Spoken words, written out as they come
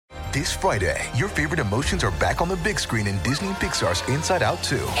This Friday, your favorite emotions are back on the big screen in Disney and Pixar's Inside Out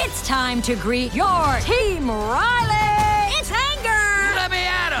 2. It's time to greet your Team Riley. It's anger. Let me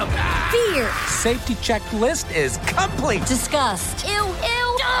at him. Fear. Safety checklist is complete. Disgust. Ew,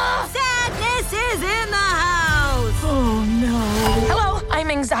 ew. Sadness is in the house. Oh, no. Hello, I'm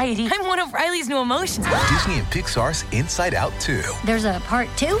anxiety. I'm one of Riley's new emotions. Disney and Pixar's Inside Out 2. There's a part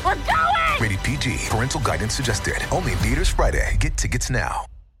 2? We're going! Rated PG. Parental guidance suggested. Only in theaters Friday. Get tickets now.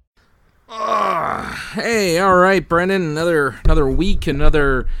 Hey, all right, Brendan. Another week,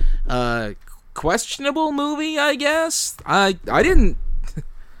 another questionable movie, I guess. I didn't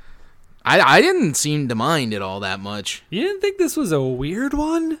seem to mind it all that much. You didn't think this was a weird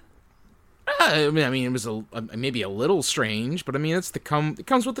one? I mean, it was maybe a little strange, but I mean, it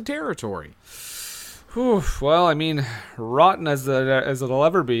comes with the territory. Whew, well, I mean, rotten as it'll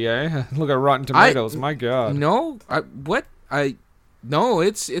ever be, eh? Look at Rotten Tomatoes. My God. No, No,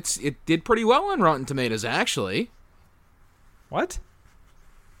 it did pretty well on Rotten Tomatoes, actually. What?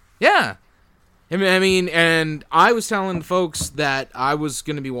 Yeah. I mean, and I was telling folks that I was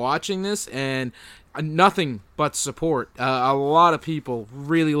going to be watching this, and nothing but support. A lot of people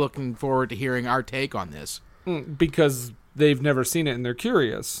really looking forward to hearing our take on this. Because they've never seen it and they're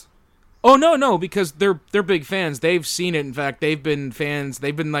curious. Oh, no, because they're big fans. They've seen it. In fact, they've been fans.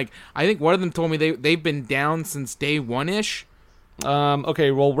 They've been like, I think one of them told me they've been down since day one-ish.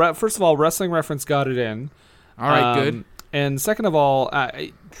 Okay, well, first of all, Wrestling Reference got it in. All right, good. And second of all,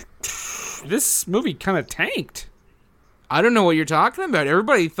 this movie kind of tanked. I don't know what you're talking about.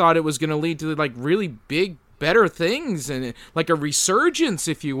 Everybody thought it was going to lead to like really big, better things and like a resurgence,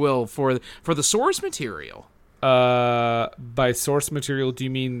 if you will, for the source material. By source material, do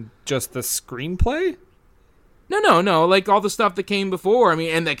you mean just the screenplay? No. Like all the stuff that came before. I mean,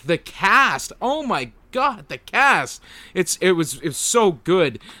 and the cast. Oh my God, the cast! It was so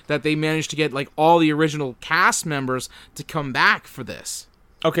good that they managed to get like all the original cast members to come back for this.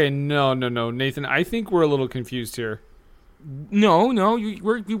 Okay, no, Nathan. I think we're a little confused here. No,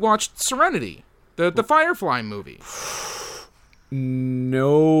 you watched Serenity, the Firefly movie.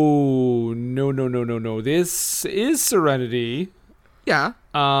 No. This is Serenity. Yeah.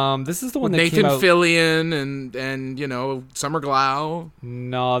 This is the one with that Nathan came out... Fillion and Summer Glau.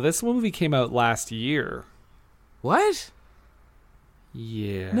 No, this movie came out last year. What?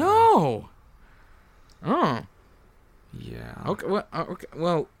 Yeah. No. Oh. Yeah. Okay.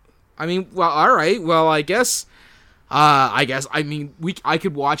 Well, I mean, all right. Well, I guess. I mean, I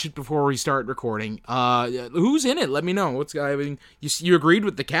could watch it before we start recording. Who's in it? Let me know. I mean, you agreed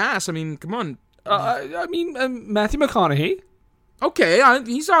with the cast. I mean, come on. Matthew McConaughey. Okay,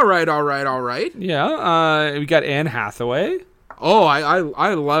 he's all right. Yeah, we got Anne Hathaway. Oh,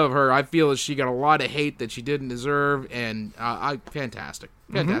 I love her. I feel that she got a lot of hate that she didn't deserve, and fantastic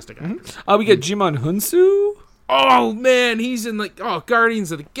actor. We got Jimon Hunsu. Oh man, he's in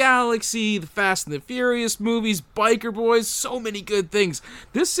Guardians of the Galaxy, the Fast and the Furious movies, Biker Boys, so many good things.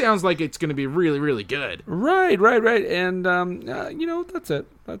 This sounds like it's going to be really, really good. Right, and that's it.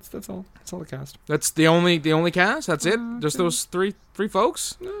 That's all. That's all the cast. That's the only cast. That's it. Just those three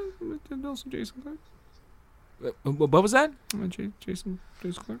folks. Also Jason Clarke. What was that? Jason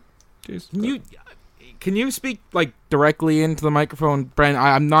Clarke. Can you speak like directly into the microphone, Brent?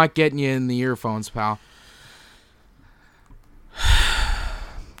 I'm not getting you in the earphones, pal.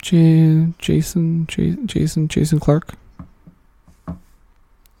 Jason Clarke.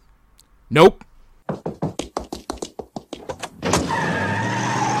 Nope.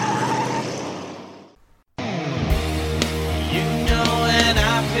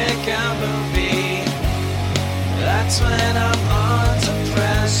 That's when I'm under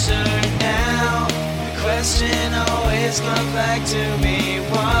pressure now. The question always comes back to me.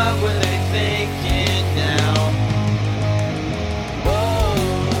 What were they thinking now? Whoa,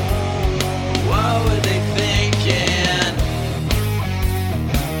 what were they thinking?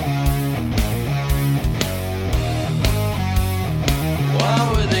 What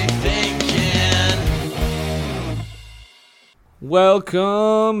were they thinking?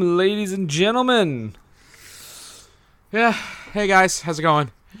 Welcome, ladies and gentlemen. Yeah. Hey guys, how's it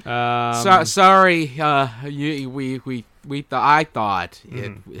going? Sorry. I thought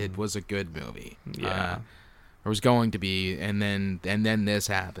it was a good movie. Yeah. It was going to be, and then this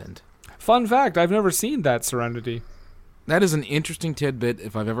happened. Fun fact: I've never seen that Serenity. That is an interesting tidbit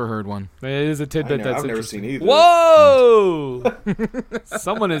if I've ever heard one. It is a tidbit that's I've never interesting. seen either. Whoa!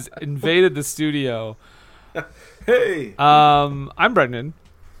 Someone has invaded the studio. Hey. I'm Brendan.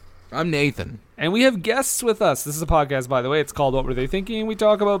 I'm Nathan. And we have guests with us. This is a podcast, by the way. It's called What Were They Thinking? We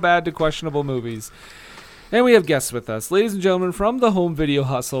talk about bad to questionable movies. And we have guests with us. Ladies and gentlemen, from the Home Video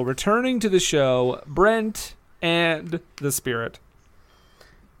Hustle, returning to the show, Brent and the Spirit.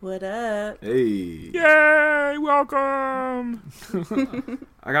 What up? Hey. Yay! Welcome!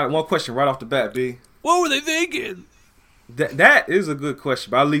 I got one question right off the bat, B. What were they thinking? That is a good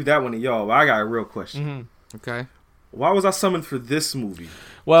question, but I'll leave that one to y'all. But I got a real question. Okay. Why was I summoned for this movie?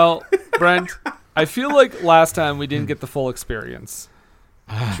 Well, Brent, I feel like last time we didn't get the full experience.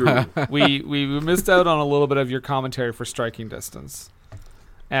 True. We missed out on a little bit of your commentary for Striking Distance.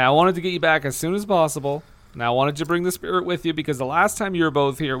 And I wanted to get you back as soon as possible. And I wanted to bring the Spirit with you because the last time you were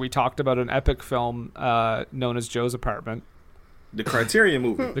both here, we talked about an epic film known as Joe's Apartment. The Criterion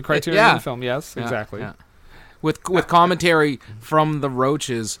movie. The Criterion Yeah. film, yes, Yeah, exactly. yeah. With commentary from the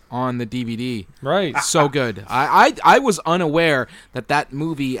Roaches on the DVD. Right. So good. I was unaware that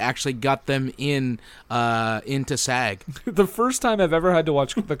movie actually got them into SAG. The first time I've ever had to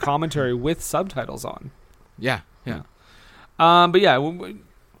watch the commentary with subtitles on. Yeah. But yeah,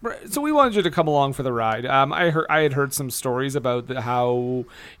 so we wanted you to come along for the ride. I had heard some stories about how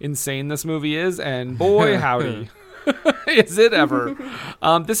insane this movie is, and boy, howdy. Is it ever?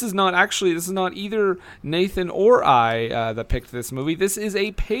 This is not either Nathan or I that picked this movie. This is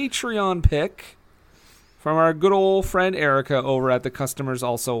a Patreon pick from our good old friend Erica over at the Customers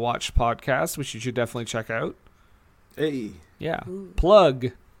Also Watch podcast, which you should definitely check out. Hey. Yeah. Plug.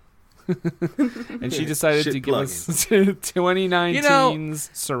 And she decided to give us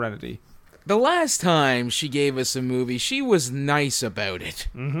 2019's Serenity. The last time she gave us a movie, she was nice about it.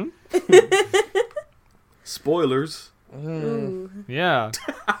 Spoilers. Yeah.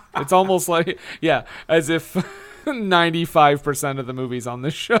 It's almost like, as if 95% of the movies on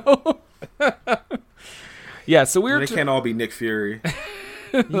this show. Yeah, so They can't all be Nick Fury.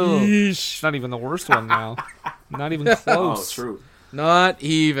 It's not even the worst one now. Not even Oh, close. true. Not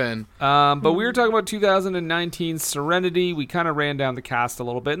even. But we were talking about 2019 Serenity. We kind of ran down the cast a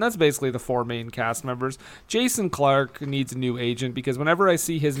little bit, and that's basically the four main cast members. Jason Clarke needs a new agent because whenever I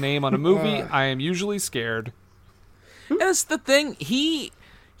see his name on a movie, I am usually scared. That's the thing. He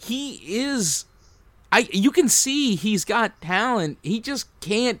is. You can see he's got talent. He just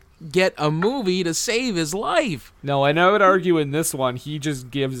can't get a movie to save his life. No, and I would argue in this one, he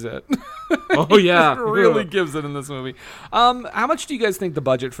just gives it. Oh yeah, He really gives it in this movie. How much do you guys think the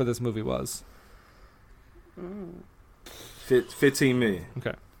budget for this movie was? 15 million.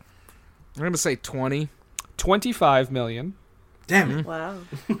 Okay. I'm gonna say 20. 25 million. Damn it. Wow.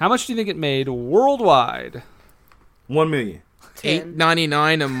 How much do you think it made worldwide? 1 million.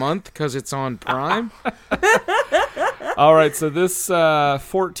 $8.99 a month because it's on Prime. All right, so this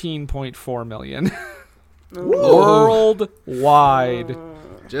 14.4 million worldwide.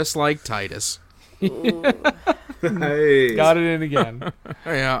 Just like Titus. Hey. Got it in again.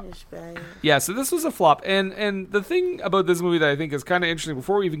 Yeah. Yeah, so this was a flop. And the thing about this movie that I think is kind of interesting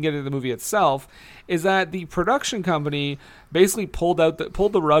before we even get into the movie itself is that the production company basically pulled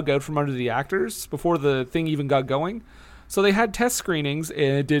the rug out from under the actors before the thing even got going. So they had test screenings and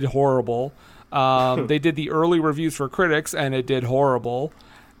it did horrible. They did the early reviews for critics and it did horrible.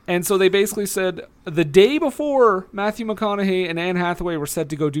 And so they basically said the day before Matthew McConaughey and Anne Hathaway were set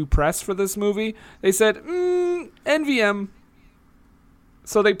to go do press for this movie, they said, NVM.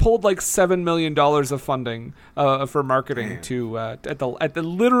 So they pulled like $7 million of funding for marketing to at the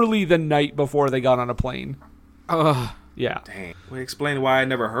literally the night before they got on a plane. Yeah. Dang. Well, explain why I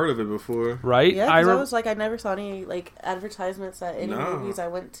never heard of it before. Right? Yeah, because I was like, I never saw any like advertisements at any movies I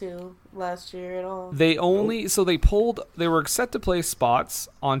went to last year at all. They were set to play spots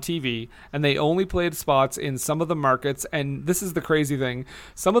on TV, and they only played spots in some of the markets, and this is the crazy thing.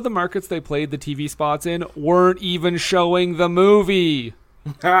 Some of the markets they played the TV spots in weren't even showing the movie.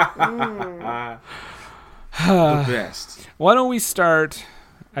 The best. Why don't we start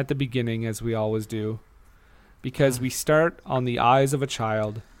at the beginning, as we always do? Because we start on the eyes of a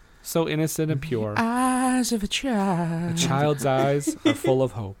child, so innocent and pure. Eyes of a child. A child's eyes are full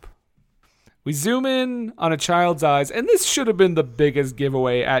of hope. We zoom in on a child's eyes, and this should have been the biggest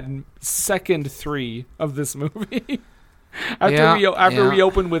giveaway at second 3 of this movie. After we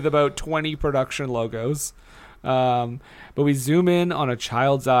open with about 20 production logos. But we zoom in on a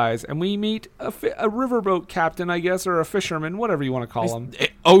child's eyes, and we meet a riverboat captain, I guess, or a fisherman, whatever you want to call him.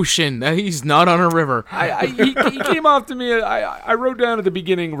 Ocean. He's not on a river. He came off to me. I wrote down at the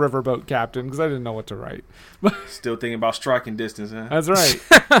beginning riverboat captain because I didn't know what to write. Still thinking about striking distance, huh? That's right.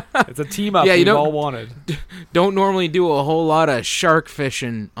 It's a team up we've all wanted. Don't normally do a whole lot of shark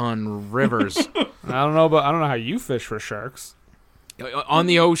fishing on rivers. I don't know how you fish for sharks. On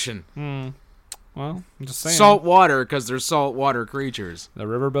the ocean. Well, I'm just saying. Salt water, because they're saltwater creatures. The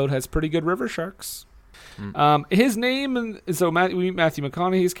riverboat has pretty good river sharks. His name, so we meet Matthew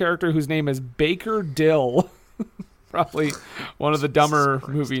McConaughey's character, whose name is Baker Dill. Probably one of the dumber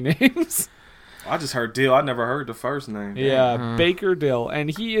movie names. I just heard Dill. I never heard the first name. Yeah, Baker Dill. And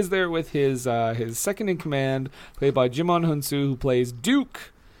he is there with his second in command, played by Jimon Hunsu, who plays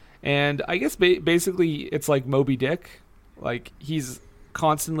Duke. And I guess basically it's like Moby Dick. Like, he's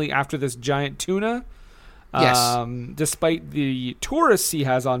constantly after this giant tuna. Yes. Despite the tourists he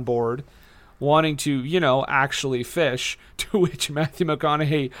has on board wanting to, actually fish, to which Matthew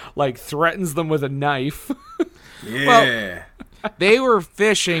McConaughey, threatens them with a knife. Yeah. Well, they were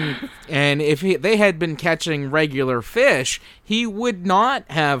fishing, and if they had been catching regular fish, he would not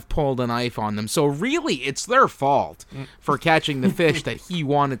have pulled a knife on them. So really, it's their fault for catching the fish that he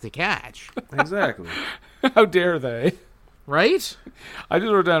wanted to catch. Exactly. How dare they? Right? I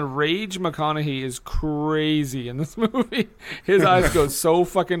just wrote down, Rage McConaughey is crazy in this movie. His eyes go so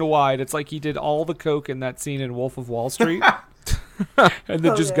fucking wide. It's like he did all the coke in that scene in Wolf of Wall Street. And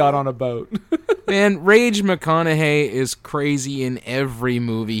then just got on a boat. Man, Rage McConaughey is crazy in every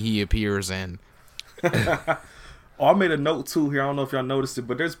movie he appears in. I made a note too here. I don't know if y'all noticed it,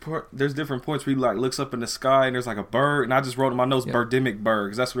 but there's different points where he looks up in the sky and there's a bird, and I just wrote in my notes Birdemic bird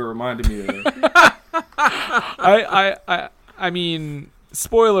because that's what it reminded me of. I mean,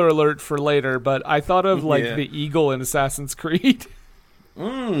 spoiler alert for later, but I thought of the eagle in Assassin's Creed.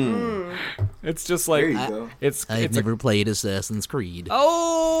 It's just like there you go. I've never played Assassin's Creed.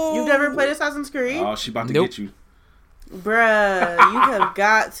 Oh, You've never played Assassin's Creed? Oh, she about to get you. Bruh, you have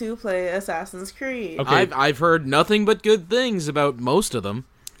got to play Assassin's Creed. Okay. I've heard nothing but good things about most of them.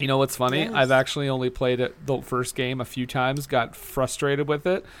 You know what's funny? Yes. I've actually only played it the first game a few times, got frustrated with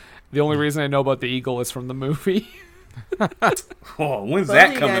it. The only reason I know about the eagle is from the movie. Oh, when's Both that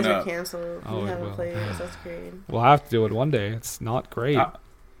of you coming guys are up? canceled. Oh, You it haven't will. played Assassin's Creed. We'll have to do it one day. It's not great. I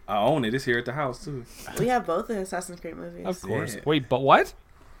own it. It's here at the house too. We have both the Assassin's Creed movies. Of course. Yeah. Wait, but what?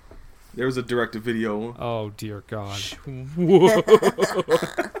 There was a direct-to-video one. Oh dear God.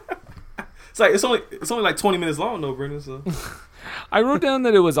 It's only like 20 minutes long though, Brendan. So. I wrote down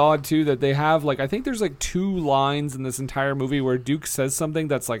that it was odd too that they have I think there's 2 lines in this entire movie where Duke says something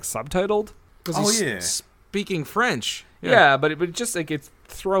that's subtitled. Oh yeah. Speaking French. Yeah, but it just it's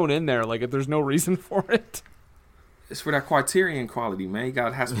thrown in there there's no reason for it. It's for that Criterion quality, man. You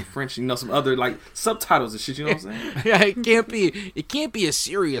gotta have some French, some other subtitles and shit. You know what I'm saying? Yeah, it can't be a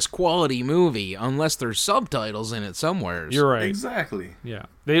serious quality movie unless there's subtitles in it somewhere. You're right. Exactly. Yeah.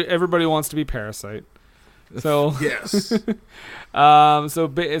 Everybody wants to be Parasite. So Yes. so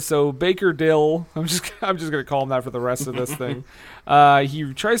Baker Dill, I'm just gonna call him that for the rest of this thing.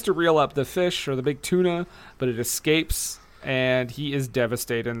 He tries to reel up the fish or the big tuna, but it escapes, and he is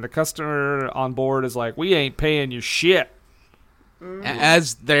devastated. And the customer on board is like, "We ain't paying you shit."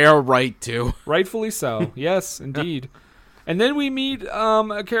 As they're right to. Rightfully so. Yes, indeed. And then we meet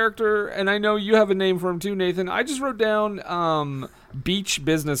a character, and I know you have a name for him too, Nathan. I just wrote down Beach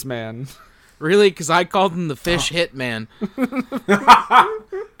Businessman. Really? Because I called him the Fish Hitman.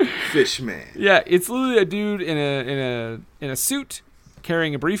 Fishman. Yeah, it's literally a dude in a suit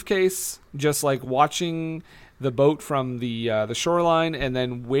carrying a briefcase, just watching the boat from the shoreline, and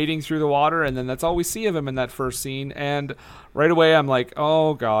then wading through the water, and then that's all we see of him in that first scene. And right away, I'm like,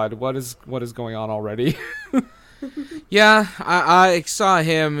 oh God, what is going on already? Yeah, I saw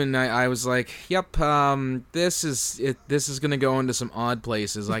him and I was like, yep, this is gonna go into some odd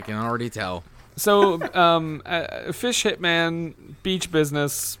places. I can already tell. So, Fish Hitman, Beach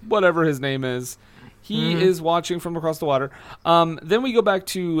Business, whatever his name is, he is watching from across the water. Then we go back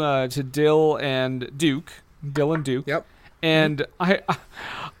to Dill and Duke. Yep. And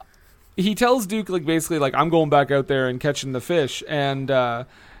he tells Duke basically I'm going back out there and catching the fish. And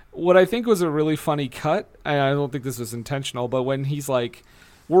what I think was a really funny cut, and I don't think this was intentional, but when he's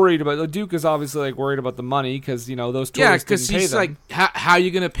worried about Duke is obviously worried about the money because those tourists because didn't pay he's them. how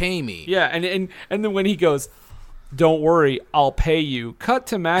you gonna pay me? Yeah, and then when he goes, "Don't worry, I'll pay you." Cut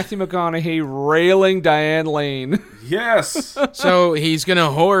to Matthew McConaughey railing Diane Lane. Yes. So he's gonna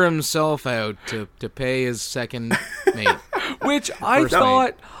whore himself out to pay his second mate. Which I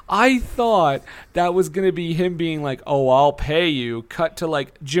thought that was gonna be him being "Oh, I'll pay you." Cut to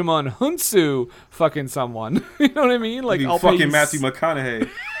Jimon Hunsu fucking someone. You know what I mean? I'll pay fucking you Matthew McConaughey.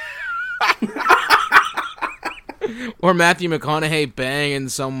 Or Matthew McConaughey banging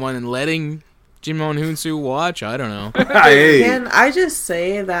someone and letting Jimon Hunsu watch? I don't know. Hey. Can I just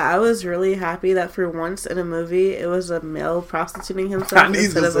say that I was really happy that for once in a movie it was a male prostituting himself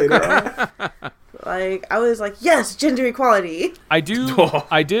instead of a girl. I was like, yes, gender equality. I did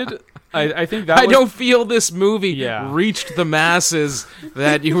I think that I was, don't feel this movie Yeah. reached the masses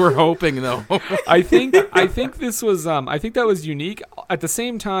that you were hoping, though. I think this was I think that was unique. At the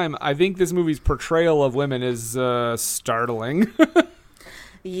same time, I think this movie's portrayal of women is startling.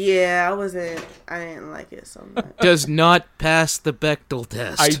 Yeah, I didn't like it so much. Does not pass the Bechdel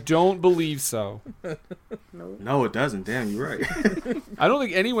test. I don't believe so. No, it doesn't. Damn, you're right. I don't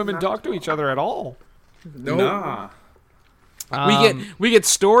think any women talk to each other at all. Nah. We get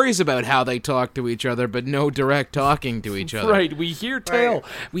stories about how they talk to each other, but no direct talking to each other. Right, we hear tale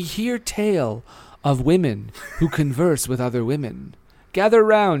of women who converse with other women. Gather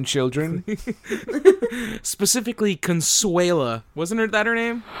round, children. Specifically, Consuela. Wasn't that her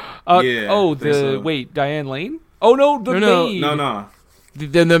name? Yeah, Oh, I think so. wait, Diane Lane? Oh no, the No, maid. No.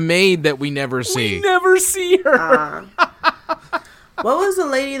 The maid that we never see. We never see her. What was the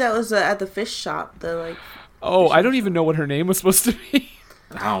lady that was at the fish shop? Oh, I don't even know what her name was supposed to be.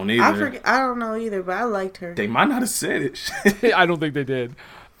 I don't either. I don't know either, but I liked her. They might not have said it. I don't think they did.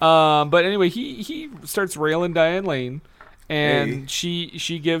 But anyway, he starts railing Diane Lane, and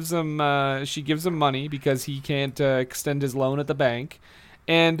she gives him money because he can't extend his loan at the bank.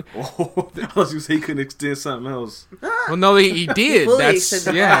 And Oh, I was just he couldn't extend something else. Well, no, he did. Fully That's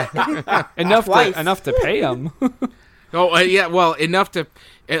extended yeah. enough to pay him. Oh, yeah. Well, enough to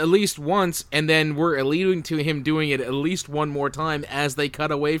at least once, and then we're alluding to him doing it at least one more time as they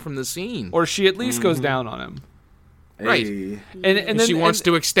cut away from the scene. Or she at least goes down on him. Right. Hey. And And then she wants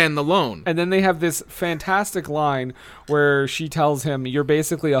to extend the loan. And then they have this fantastic line where she tells him, "You're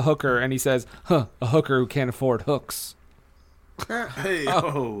basically a hooker," and he says, "Huh, a hooker who can't afford hooks." Hey,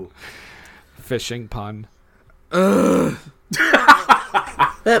 oh. Fishing pun.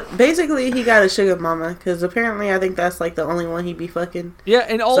 But basically, he got a sugar mama because apparently, I think that's like the only one he be fucking. Yeah,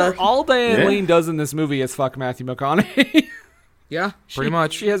 and So- all Diane Yeah. Lane does in this movie is fuck Matthew McConaughey. Yeah, pretty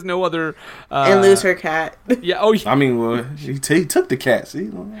much. She has no other. And lose her cat. Yeah. Oh, yeah. I mean, well, he took the cat. See,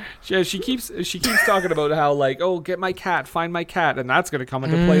 She keeps talking about how like, oh, get my cat, find my cat, and that's gonna come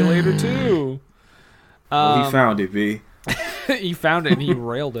into play later too. he found it, B. He found it and he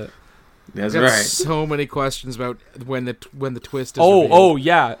railed it. That's Got right. so many questions about when the twist is Oh, revealed.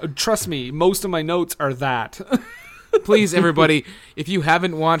 yeah. Trust me, most of my notes are that. Please, everybody, if you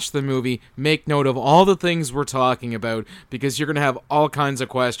haven't watched the movie, make note of all the things we're talking about because you're going to have all kinds of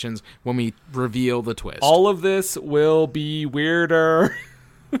questions when we reveal the twist. All of this will be weirder.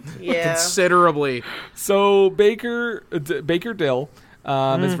 Yeah. Considerably. So Baker Dill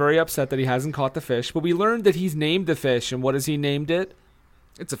is very upset that he hasn't caught the fish, but we learned that he's named the fish, and what has he named it?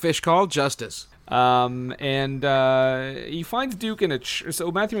 It's a fish called Justice. And he finds Duke in a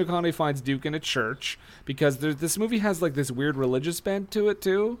so Matthew McConaughey finds Duke in a church because this movie has like this weird religious bent to it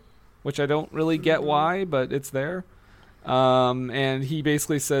too, which I don't really get why, but it's there. And he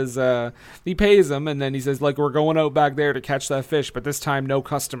basically says he pays him, and then he says like, we're going out back there to catch that fish, but this time no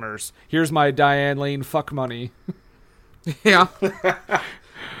customers. Here's my Diane Lane fuck money. Yeah.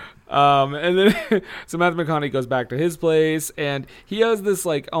 And then so Matthew McConaughey goes back to his place, and he has this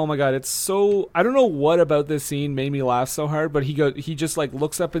like, oh my god, it's so, I don't know what about this scene made me laugh so hard, but he just like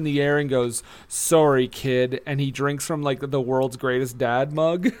looks up in the air and goes, "Sorry, kid," and he drinks from like the world's greatest dad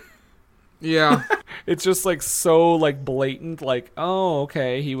mug. Yeah. It's just like so like blatant, like, oh,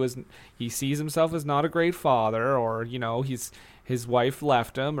 okay, he sees himself as not a great father, or you know, his wife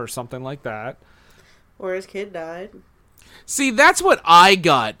left him or something like that. Or his kid died. See, that's what I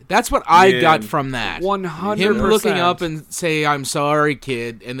got. That's what I got from that. 100%. Him looking up and say, "I'm sorry,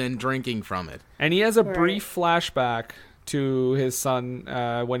 kid," and then drinking from it. And he has a Right. brief flashback to his son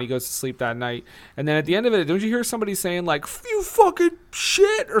when he goes to sleep that night. And then at the end of it, don't you hear somebody saying, like, "You fucking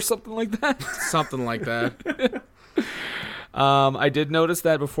shit," or something like that? Something like that. I did notice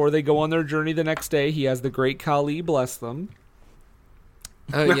that before they go on their journey the next day, he has the great Kali bless them.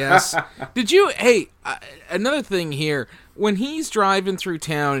 Yes. Did you? Hey, another thing here. When he's driving through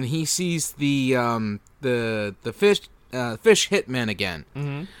town and he sees the fish hitman again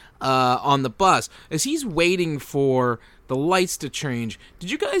on the bus, as he's waiting for the lights to change, did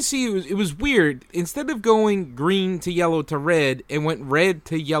you guys see? It was weird. Instead of going green to yellow to red, it went red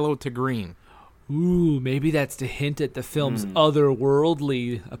to yellow to green. Ooh, maybe that's to hint at the film's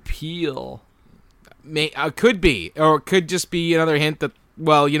otherworldly appeal. Could be, or it could just be another hint that.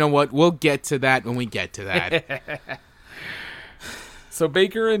 Well, you know what? We'll get to that when we get to that. So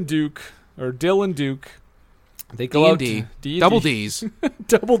Baker and Duke, or Dill and Duke, they go out D&D. to D&D. Double D's.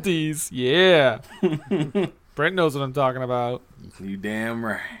 Double D's, yeah. Brent knows what I'm talking about. You damn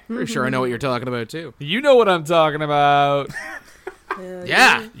right. Pretty sure I know what you're talking about, too. You know what I'm talking about.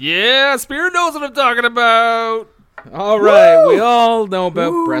 Yeah. Yeah, Spirit knows what I'm talking about. All right, we all know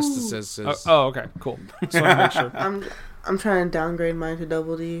about breastises. Oh, okay, cool. Just want to make sure. I'm trying to downgrade mine to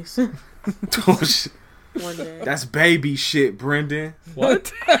double D's Oh, shit. one day. That's baby shit, Brendan.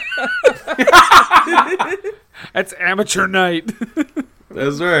 What? That's amateur night.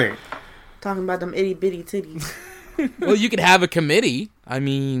 That's right. Talking about them itty bitty titties. Well, you could have a committee. I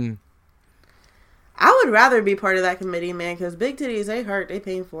mean, I would rather be part of that committee, man, because big titties, they hurt, they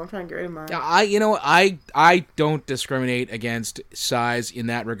painful. I'm trying to get rid of mine. I don't discriminate against size in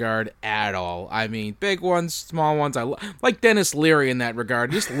that regard at all. I mean, big ones, small ones. Like Dennis Leary in that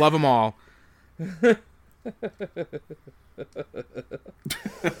regard. Just love them all.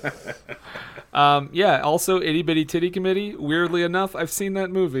 Yeah, also Itty Bitty Titty Committee. Weirdly enough, I've seen that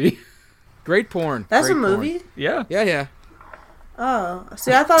movie. Great porn. That's Great a porn. movie? Yeah. Yeah. Oh.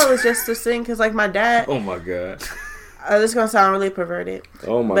 See, I thought it was just this thing, because, like, my dad... Oh my god. This is going to sound really perverted.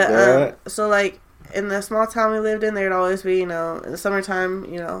 Oh my But, god. so, like, in the small town we lived in, there'd always be, in the summertime,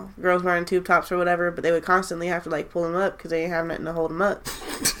 girls wearing tube tops or whatever, but they would constantly have to, like, pull them up because they didn't have nothing to hold them up.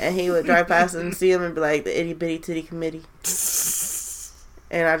 And he would drive past and see them and be like, the Itty Bitty Titty Committee.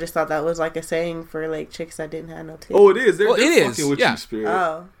 And I just thought that was, like, a saying for, like, chicks that didn't have no titties. Oh, it is. They're Well, it is, fucking with yeah. you, Spirit.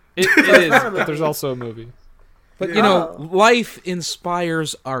 Oh. It is, not a but there's movie. also a movie. But, Oh. life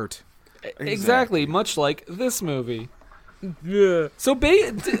inspires art. Exactly, much like this movie. Yeah. So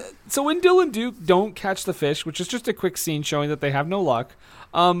when Dill and Duke don't catch the fish, which is just a quick scene showing that they have no luck,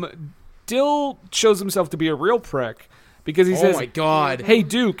 Dill shows himself to be a real prick because he says, Oh my god. "Hey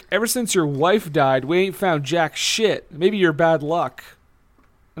Duke, ever since your wife died, we ain't found jack shit. Maybe you're bad luck."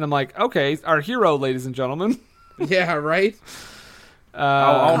 And I'm like, okay, our hero, ladies and gentlemen. Yeah, right?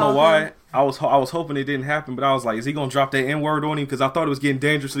 I don't know why. I was hoping it didn't happen, but I was like, is he gonna drop that N-word on him? Because I thought it was getting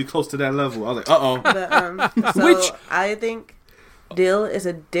dangerously close to that level. I was like, But, so Which- I think Dill is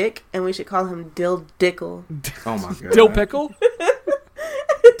a dick, and we should call him Dill Dickle. oh my god. Dill Pickle?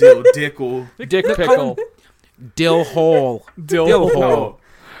 Dill Dickle. Dick Pickle. Dill hole. Dill Hole. Oh,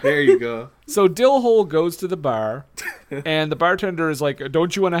 there you go. So Dill Hole goes to the bar, and the bartender is like,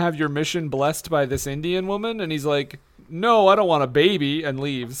 "Don't you want to have your mission blessed by this Indian woman?" And he's like, "No, I don't want a baby," and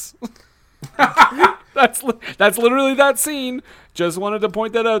leaves. That's literally that scene. Just wanted to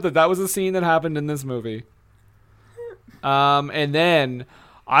point that out, that was a scene that happened in this movie. And then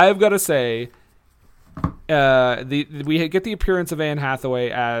I've got to say, we get the appearance of Anne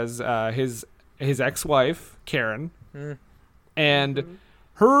Hathaway as his ex-wife Karen, and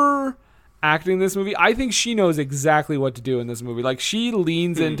her acting in this movie, I think she knows exactly what to do in this movie. Like, she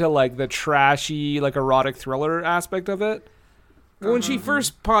leans into like the trashy, like erotic thriller aspect of it. When she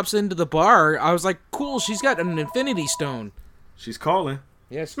first pops into the bar, I was like, cool, she's got an infinity stone. She's calling.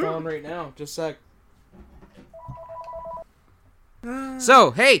 Yeah, it's calling right now. Just a sec.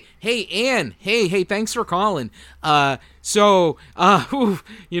 So, hey, Ann. Hey, thanks for calling. You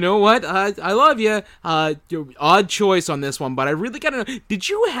know what? I love you. Odd choice on this one, but I really gotta know, did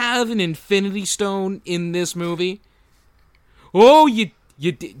you have an infinity stone in this movie? Oh, you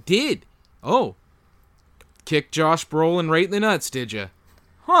did. Oh. Kicked Josh Brolin right in the nuts, did you?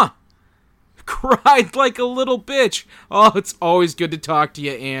 Huh. Cried like a little bitch. Oh, it's always good to talk to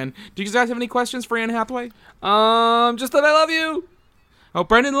you, Ann. Do you guys have any questions for Anne Hathaway? Just that I love you. Oh,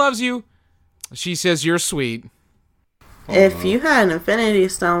 Brendan loves you. She says you're sweet. If you had an infinity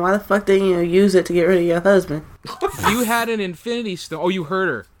stone, why the fuck didn't you use it to get rid of your husband? You had an infinity stone. Oh, you heard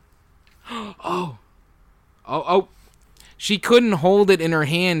her. Oh. She couldn't hold it in her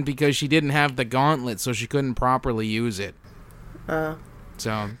hand because she didn't have the gauntlet, so she couldn't properly use it.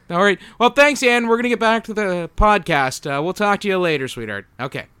 So, all right. Well, thanks, Ann. We're going to get back to the podcast. We'll talk to you later, sweetheart.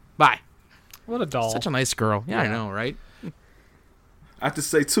 Okay. Bye. What a doll. Such a nice girl. Yeah, I know, right? I have to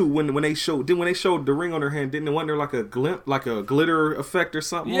say too, when they showed the ring on her hand, didn't it wasn't there like a glint, like a glitter effect or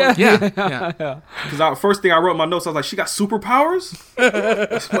something? Yeah. Yeah. Because first thing I wrote in my notes, I was like, she got superpowers.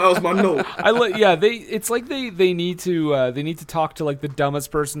 That was my note. It's like they need to talk to like the dumbest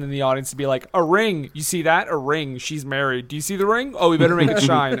person in the audience to be like, a ring. You see that? A ring. She's married. Do you see the ring? Oh, we better make it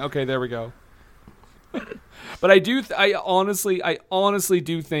shine. Okay, there we go. But I honestly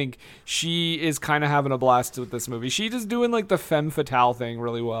do think she is kind of having a blast with this movie. She just doing like the femme fatale thing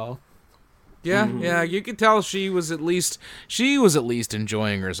really well. Yeah, yeah. You could tell she was at least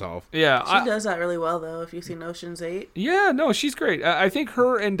enjoying herself. Yeah, She does that really well, though, if you've seen Ocean's 8. Yeah, no, she's great. I think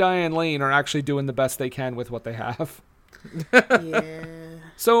her and Diane Lane are actually doing the best they can with what they have. Yeah.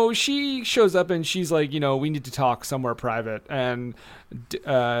 So she shows up and she's like, we need to talk somewhere private. And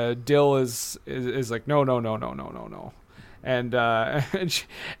Dill is like, no. and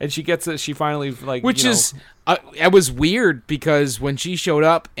she gets it. She finally like, Which is, it was weird because when she showed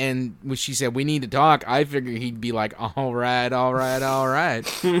up and when she said we need to talk, I figured he'd be like, all right.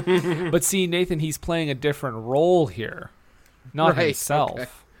 But see, Nathan, he's playing a different role here, not Right,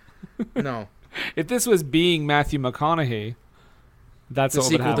 himself. okay. No, If this was being Matthew McConaughey, that's the what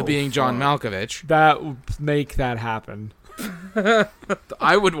would sequel to happen. being John Malkovich. That would make that happen.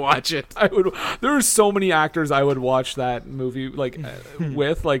 I would watch it. There are so many actors I would watch that movie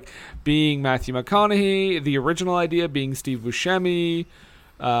with, like being Matthew McConaughey, the original idea being Steve Buscemi,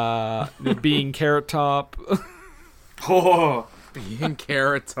 being Carrot Top. Oh, Being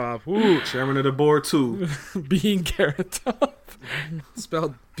Carrot Top. Ooh, chairman of the board too. being Carrot Top.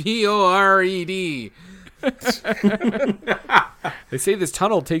 spelled Bored. They say this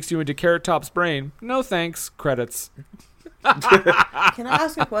tunnel takes you into Carrot Top's brain. No thanks. Credits. Can I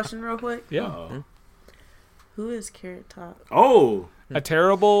ask a question real quick? Yeah. Who is Carrot Top? Oh, A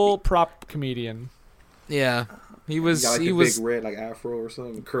terrible prop comedian. Yeah, he was. he got like he the was. big red like afro or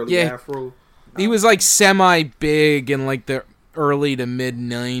something, curly Yeah. afro. He was like semi big in like the early to mid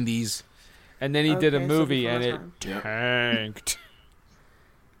 '90s. And then he did a Okay, so movie before and it time. tanked.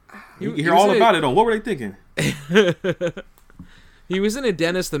 You He hear was all in about it on. What were they thinking? He was in a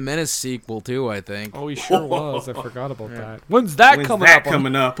Dennis the Menace sequel too, I think. Oh, he sure was. I forgot about that. When's that When's coming that up?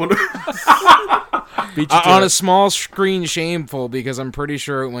 coming up? On the- Beat you to On it. a small screen, shameful because I'm pretty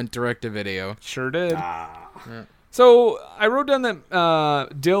sure it went direct to video. Sure did. Ah. So I wrote down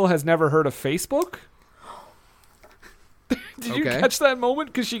that Dill has never heard of Facebook. Did you Okay. catch that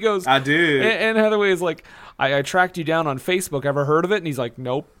moment? Because she goes, I did. and Hathaway is like, I tracked you down on Facebook. Ever heard of it? And he's like,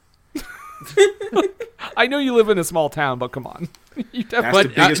 nope. I know you live in a small town, but come on. You definitely. That's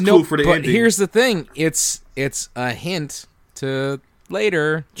the biggest clue for the but ending. here's the thing: it's a hint to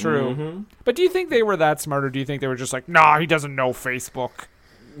later. True. Mm-hmm. But do you think they were that smart, or do you think they were just like, nah, he doesn't know Facebook.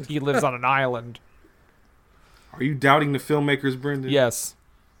 He lives on an island. Are you doubting the filmmakers, Brendan? Yes.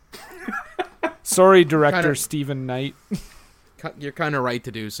 Sorry, director Kinda- Stephen Knight. You're kind of right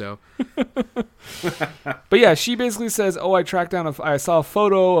to do so. But yeah, she basically says, "Oh, I tracked down I saw a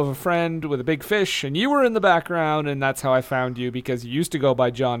photo of a friend with a big fish, and you were in the background, and that's how I found you because you used to go by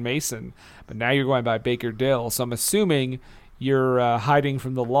John Mason, but now you're going by Baker Dill. So I'm assuming you're hiding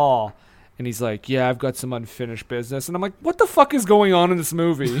from the law." And he's like, "Yeah, I've got some unfinished business." And I'm like, "What the fuck is going on in this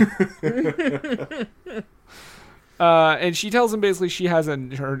movie?" And she tells him basically she has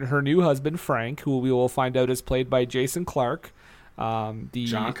her new husband Frank, who we will find out is played by Jason Clarke. The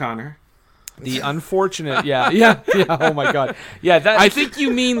John Connor. The unfortunate, yeah. Oh my God, yeah. That I think you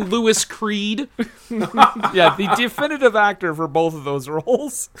mean Louis Creed. yeah, the definitive actor for both of those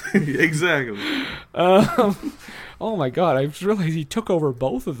roles. Exactly. Oh my God, I just realized he took over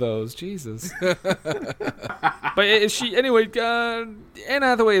both of those. Jesus. But she anyway. Anne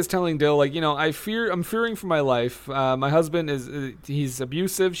Hathaway is telling Dill, like, I'm fearing for my life. My husband he's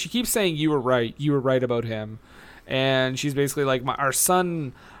abusive. She keeps saying you were right about him, and she's basically like our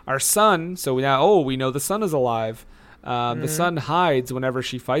son. So now, we know the son is alive. The son hides whenever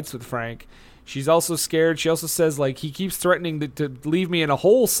she fights with Frank. She's also scared. She also says, like, he keeps threatening to leave me in a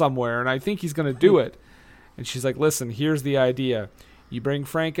hole somewhere, and I think he's going to do it. And she's like, listen, here's the idea. You bring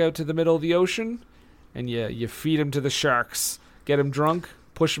Frank out to the middle of the ocean, and you feed him to the sharks. Get him drunk,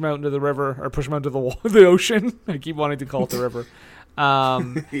 push him out into the river, or push him out to the ocean. I keep wanting to call it the river.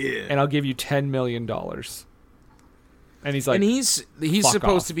 Yeah. And I'll give you $10 million. And he's like, And he's fuck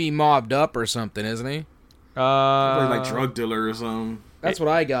supposed off. to be mobbed up or something, isn't he? Like drug dealer or something. That's what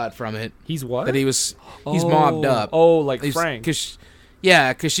I got from it. he's what? That he's mobbed up. Oh, like He's- Frank. Because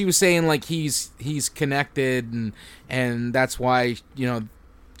she was saying like he's connected and that's why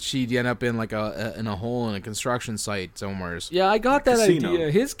she'd end up in like in a hole in a construction site somewhere. Yeah, I got that Casino.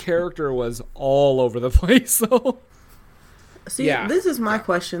 idea. His character was all over the place, though. See, Yeah. this is my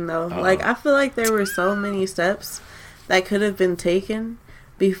question though. Like, I feel like there were so many steps that could have been taken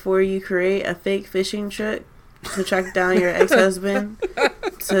before you create a fake fishing trip to track down your ex-husband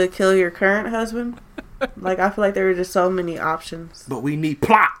to kill your current husband. Like, I feel like there were just so many options. But we need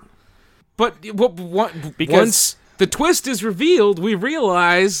plot. But once the twist is revealed, we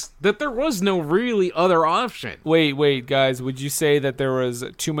realize that there was no really other option. Wait, guys. Would you say that there was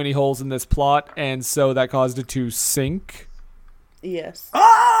too many holes in this plot, and so that caused it to sink? Yes.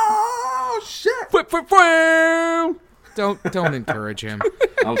 Oh shit! Don't encourage him.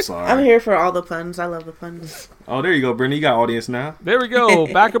 I'm sorry. I'm here for all the puns. I love the puns. Oh, there you go, Brittany. You got audience now. There we go.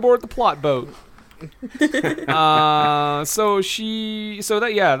 Back aboard the plot boat.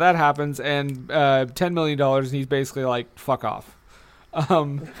 That happens, and $10 million, and he's basically like, fuck off.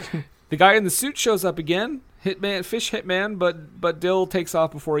 The guy in the suit shows up again, fish hitman, but Dill takes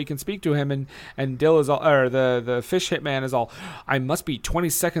off before he can speak to him, and Dill is all, or the fish hitman is all, I must be 20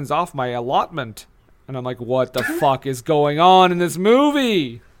 seconds off my allotment, and I'm like, what the fuck is going on in this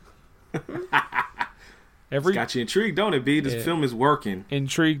movie? It's got you intrigued, don't it, B? This film is working.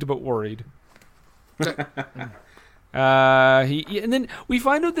 Intrigued but worried. And then we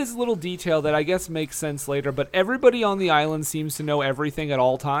find out this little detail that I guess makes sense later, but everybody on the island seems to know everything at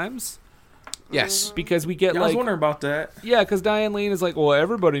all times. Yes. Because we get I was wondering about that. Yeah, because Diane Lane is like, well,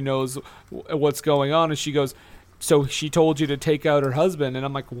 everybody knows what's going on, and she goes, so she told you to take out her husband, and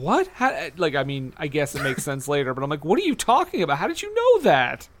I'm like, what? How, like, I mean, I guess it makes sense later, but I'm like, what are you talking about? How did you know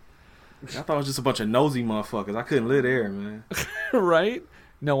that? I thought it was just a bunch of nosy motherfuckers. I couldn't live there, man. Right?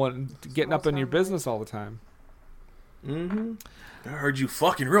 No one getting up in your business all the time. Mm-hmm. I heard you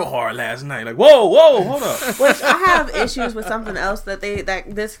fucking real hard last night. Like, whoa, hold up. Which I have issues with something else that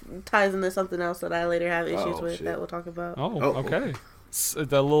this ties into something else that I later have issues with that we'll talk about. Oh, okay.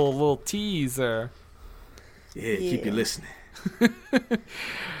 The little tease there. Yeah, keep you listening.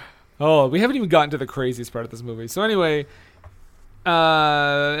 Oh, we haven't even gotten to the craziest part of this movie. So anyway,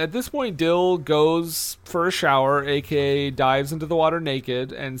 at this point, Dill goes for a shower, aka dives into the water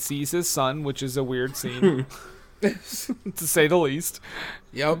naked, and sees his son, which is a weird scene, to say the least.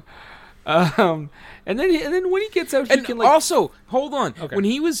 Yep. And then when he gets out, he And can like. also, hold on. Okay. When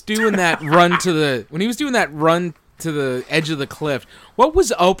he was doing that run to the edge of the cliff, what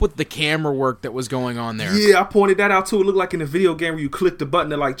was up with the camera work that was going on there? Yeah, I pointed that out too. It looked like in a video game where you click the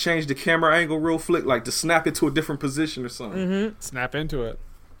button to like change the camera angle real flick, like to snap it to a different position or something. Mm-hmm. Snap into it.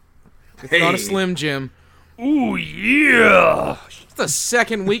 It's not a Slim Jim. Ooh yeah! It's the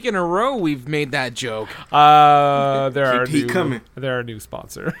second week in a row we've made that joke. Keep coming. They're our new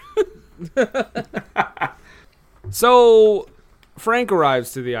sponsor. So Frank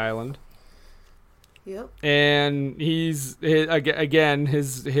arrives to the island. Yep. And his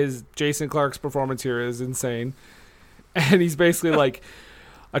Jason Clarke's performance here is insane. And he's basically like,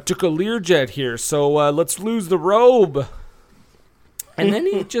 I took a Learjet here, so let's lose the robe. And then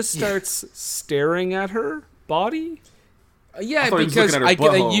he just starts staring at her body. Yeah, thought he was because looking at her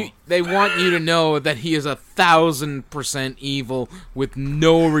butthole. they want you to know that he is 1,000% evil with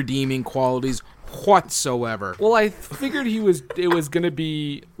no redeeming qualities whatsoever. Well, I figured it was going to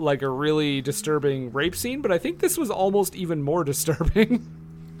be like a really disturbing rape scene, but I think this was almost even more disturbing.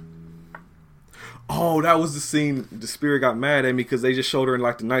 Oh, that was the scene. The spirit got mad at me because they just showed her in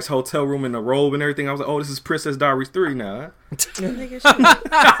like the nice hotel room in the robe and everything. I was like, oh, this is Princess Diaries 3 now. Do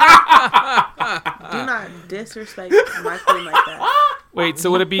not disrespect my queen like that. Wait,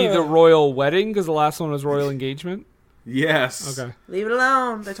 so would it be the royal wedding? Because the last one was royal engagement? Yes. Okay. Leave it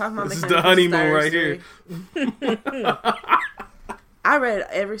alone. They're talking about This is making the a Princess honeymoon right Diaries here. 3. I read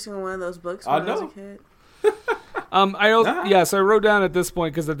every single one of those books when I was a kid. So I wrote down at this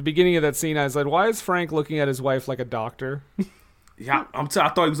point, because at the beginning of that scene, I was like, why is Frank looking at his wife like a doctor? Yeah, I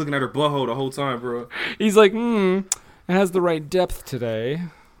thought he was looking at her butthole the whole time, bro. He's like, it has the right depth today.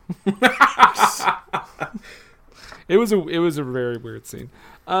 It was a very weird scene.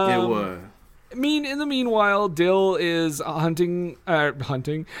 It was. In the meanwhile, Dill is hunting.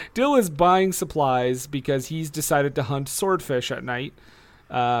 Dill is buying supplies because he's decided to hunt swordfish at night,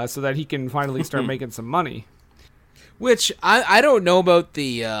 so that he can finally start making some money. Which I don't know about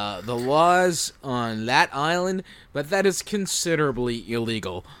the laws on that island, but that is considerably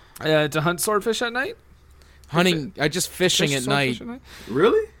illegal. To hunt swordfish at night? Hunting, just fishing at night.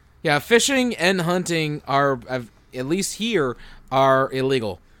 Really? Yeah, fishing and hunting are, at least here, are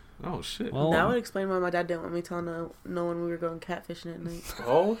illegal. Oh, shit. Well, That would explain why my dad didn't want me telling no one we were going catfishing at night.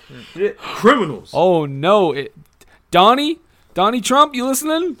 Oh, shit. Criminals. oh no! Donnie Trump, you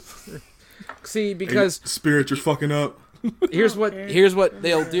listening? See, because Spirit, you're fucking up. here's what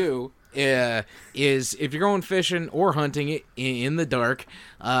they'll do is if you're going fishing or hunting in the dark,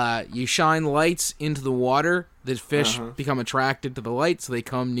 you shine lights into the water. The fish become attracted to the light, so they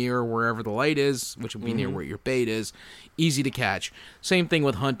come near wherever the light is, which will be near where your bait is. Easy to catch. Same thing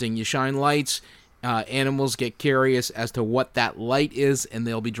with hunting. You shine lights. Animals get curious as to what that light is, and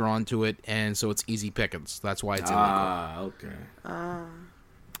they'll be drawn to it, and so it's easy pickings. That's why it's illegal. Okay.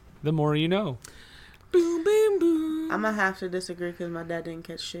 The more you know. Boom, boom, boom. I'm gonna have to disagree because my dad didn't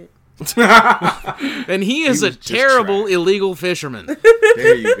catch shit. And he is a was just terrible trash. illegal fisherman.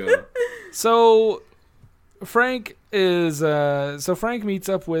 There you go. So Frank meets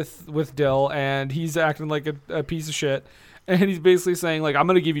up with Dill, and he's acting like a piece of shit, and he's basically saying like, I'm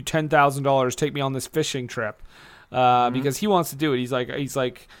gonna give you $10,000, take me on this fishing trip, because he wants to do it. He's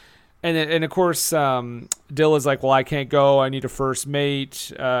like, And of course, Dill is like, well, I can't go. I need a first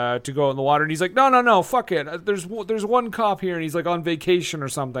mate to go in the water. And he's like, no, fuck it. There's one cop here, and he's like on vacation or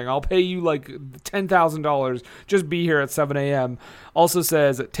something. I'll pay you like $10,000. Just be here at 7 a.m. Also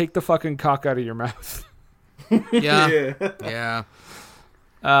says, take the fucking cock out of your mouth. Yeah. Yeah. Yeah.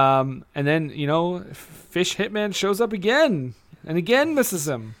 And then, Fish Hitman shows up again and again misses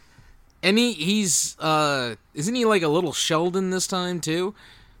him. And he's isn't he like a little Sheldon this time too?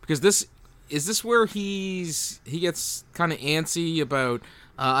 Because is this where he gets kind of antsy about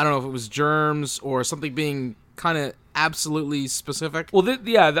I don't know if it was germs or something being kind of absolutely specific. Well,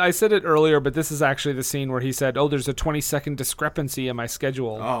 I said it earlier, but this is actually the scene where he said, "Oh, there's a 20-second discrepancy in my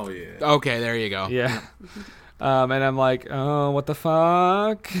schedule." Oh yeah. Okay, there you go. Yeah. And I'm like, oh, what the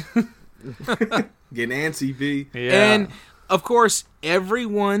fuck? Getting antsy, V. Yeah. And of course,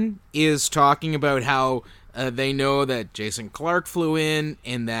 everyone is talking about how they know that Jason Clarke flew in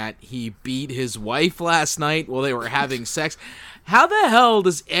and that he beat his wife last night while they were having sex. How the hell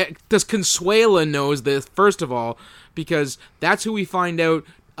does Consuela knows this? First of all, because that's who we find out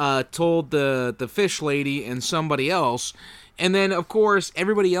told the fish lady and somebody else, and then of course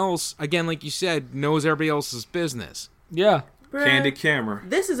everybody else, again, like you said, knows everybody else's business. Yeah. Bruh, Candid camera.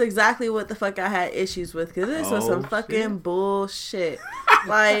 This is exactly what the fuck I had issues with, because this was some fucking bullshit.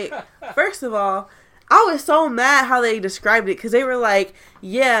 Like, first of all, I was so mad how they described it, because they were like,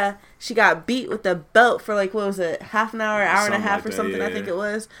 yeah, she got beat with the belt for like, what was it, half an hour, hour and a half or something, I think it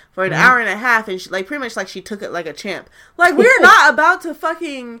was, for an hour and a half, and she, like, pretty much like she took it like a champ. Like, we're not about to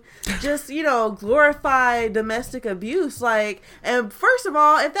fucking just, glorify domestic abuse. Like, and first of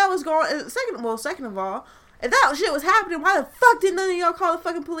all, if that was going, second of all, if that shit was happening, why the fuck didn't none of y'all call the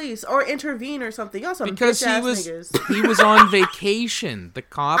fucking police or intervene or something? Y'all some Because bitch-ass niggas. he was on vacation. The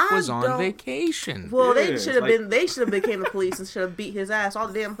cop was on vacation. Well, Yeah, they should have like- they should have became the police and should have beat his ass. All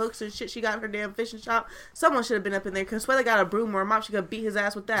the damn hooks and shit she got in her damn fishing shop. Someone should have been up in there. Cause Consuela got a broom or a mop. She could beat his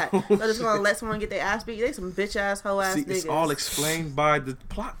ass with that. They're just gonna let someone get their ass beat. They some bitch ass hoe ass See, niggas. it's all explained by the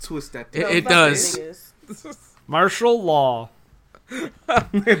plot twist that they It Fuck does. niggas. Martial law.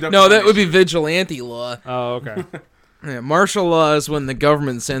 No, that would be vigilante law. Oh, okay. Yeah, martial law is when the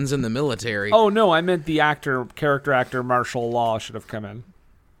government sends in the military. Oh, no, I meant the character actor Martial Law should have come in.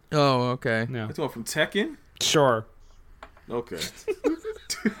 Oh, okay. Yeah. It's going from Tekken. Sure. Okay.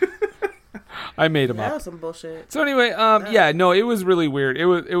 I made him That up. was some bullshit. So anyway, it was really weird. It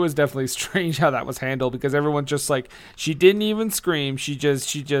was definitely strange how that was handled, because everyone's just like, she didn't even scream. She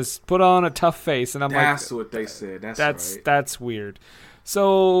just put on a tough face, and I'm That's like, what they said. that's right. that's weird.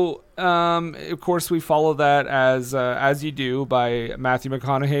 So, of course, we follow that as you do by Matthew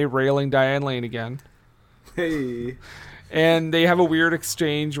McConaughey railing Diane Lane again, Hey. and they have a weird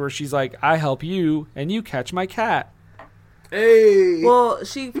exchange where she's like, "I help you, and you catch my cat." Hey. Well,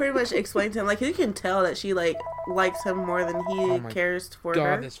 she pretty much explained to him, like, you can tell that she like likes him more than he cares for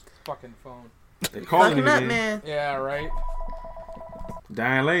her. this fucking phone. They calling Fucking him up, again. man. Yeah, right.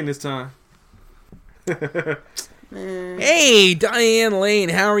 Diane Lane this time. Man. Hey, Diane Lane,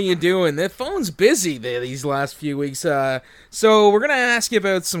 how are you doing? The phone's busy these last few weeks. So we're gonna ask you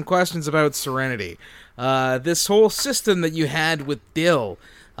about some questions about Serenity. This whole system that you had with Dill.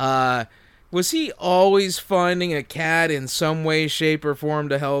 Was he always finding a cat in some way, shape, or form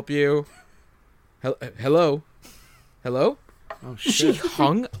to help you? Hello? Oh, she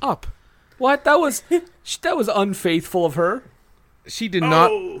hung up. What? That was unfaithful of her. She did not.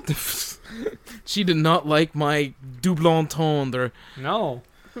 She did not like my double entendre. No.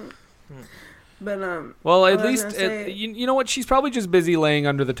 But Well, at what I was least gonna say- you know what? She's probably just busy laying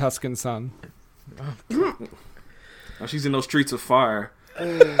under the Tuscan sun. Oh, she's in those streets of fire.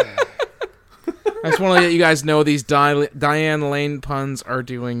 I just want to let you guys know these Diane Lane puns are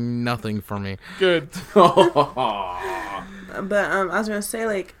doing nothing for me. Good. But I was gonna say,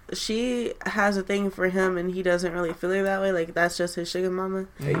 like, she has a thing for him, and he doesn't really feel her that way. Like, that's just his sugar mama.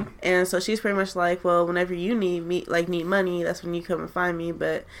 And so she's pretty much like, well, whenever you need me, like, need money, that's when you come and find me.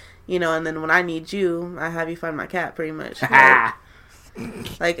 But and then when I need you, I have you find my cat, pretty much.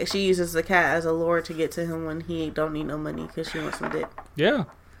 Like, she uses the cat as a lure to get to him when he don't need no money because she wants some dick. Yeah.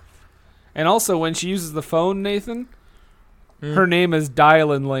 And also, when she uses the phone, Nathan, her name is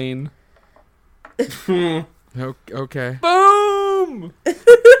Dial-In Lane. Okay. Boom!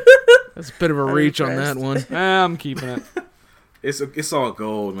 That's a bit of a reach on that one. I'm keeping it. It's all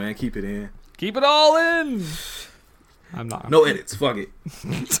gold, man. Keep it in. Keep it all in. I'm not. No edits. Fuck it.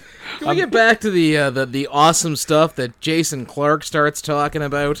 Can we get back to the awesome stuff that Jason Clarke starts talking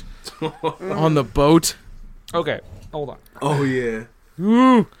about on the boat? Okay, hold on. Oh yeah.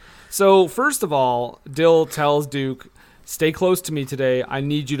 So, first of all, Dill tells Duke, Stay close to me today. I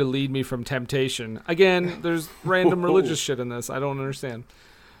need you to lead me from temptation. Again, there's random religious shit in this. I don't understand.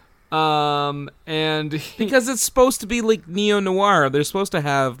 And because it's supposed to be like neo-noir. They're supposed to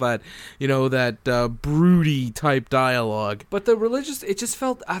have that, that broody type dialogue. But the religious, it just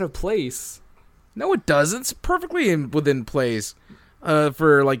felt out of place. No, it doesn't. It's perfectly within place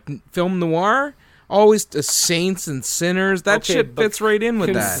for like film noir. Always saints and sinners. That shit fits right in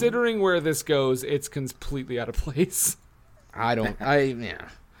with that. Considering where this goes, it's completely out of place. Yeah.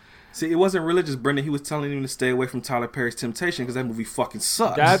 See, it wasn't religious, Brendan. He was telling him to stay away from Tyler Perry's Temptation because that movie fucking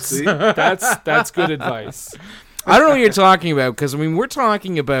sucks. That's good advice. I don't know what you're talking about because we're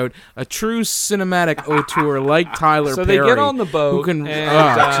talking about a true cinematic auteur like Tyler Perry. So they get on the boat, who can,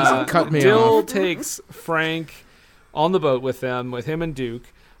 and cut me Dill off. takes Frank on the boat with him and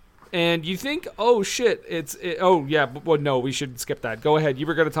Duke. And you think, oh shit, no, we should skip that. Go ahead. You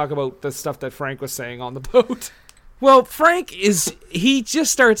were going to talk about the stuff that Frank was saying on the boat. Well, he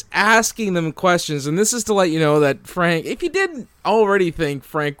just starts asking them questions, and this is to let you know that Frank, if you didn't already think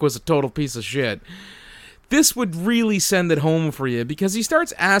Frank was a total piece of shit, this would really send it home for you, because he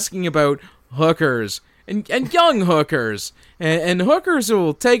starts asking about hookers, and young hookers, and hookers who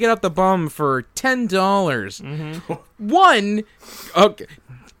will take it up the bum for $10. Mm-hmm. One,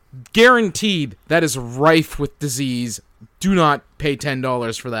 guaranteed, that is rife with disease. Do not pay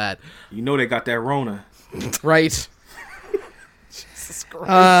 $10 for that. You know they got that Rona. Right. Jesus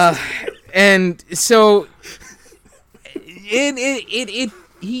Christ. And so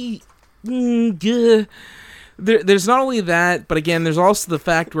there's not only that, but again, there's also the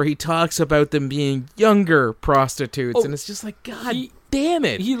fact where he talks about them being younger prostitutes, and it's just like, God damn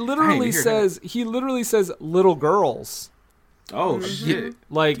it. He literally says little girls. Oh shit.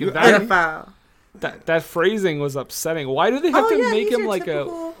 Like that phrasing was upsetting. Why do they have to make him like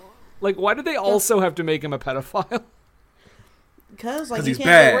typical... why do they also have to make him a pedophile? Because you he's can't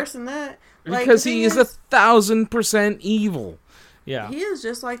bad. get worse than that. Because he is 1,000% evil. Yeah. He is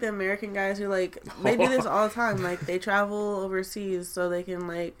just like the American guys who they do this all the time. Like they travel overseas so they can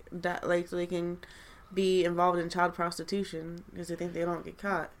so they can be involved in child prostitution because they think they don't get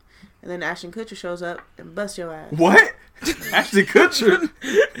caught. And then Ashton Kutcher shows up and busts your ass. What? Ashton Kutcher?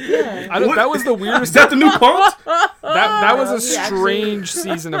 Yeah. That was the weirdest. Is that the new Punk'd? That was a strange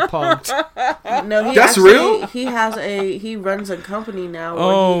season of Punk'd. No, that's real. He runs a company now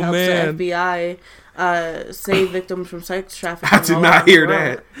where he helps the FBI save victims from sex trafficking. I did not hear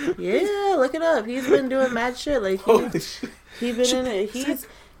that. Yeah, look it up. He's been doing mad shit. He's been in it.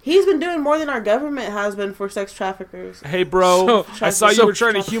 He's been doing more than our government has been for sex traffickers. Hey, bro, I saw you were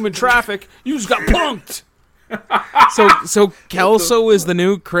trying to human traffic. You just got punked. So Kelso is the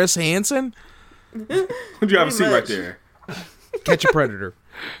new Chris Hansen? What do you have to see right there? Catch a Predator.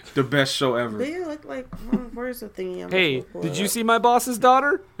 The best show ever. They look like, where's the thingy? Hey, did you see my boss's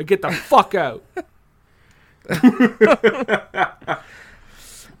daughter? Get the fuck out.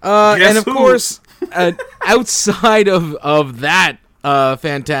 And of course, outside of that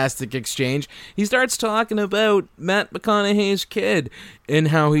fantastic exchange, he starts talking about Matt McConaughey's kid and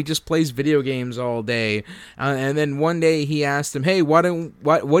how he just plays video games all day. And then one day he asked him, "Hey, what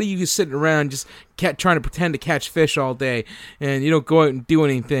are you sitting around just trying to pretend to catch fish all day, and you don't go out and do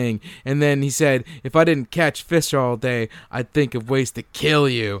anything?" And then he said, "If I didn't catch fish all day, I'd think of ways to kill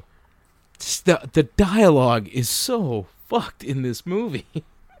you." Just the dialogue is so fucked in this movie.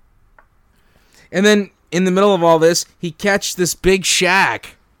 And then in the middle of all this, he catches this big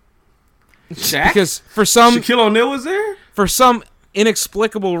Shaq. Shaq? Because for some Shaquille O'Neal was there? For some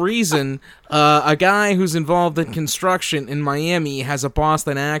inexplicable reason, a guy who's involved in construction in Miami has a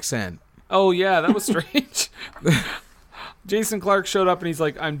Boston accent. Oh yeah, that was strange. Jason Clarke showed up and he's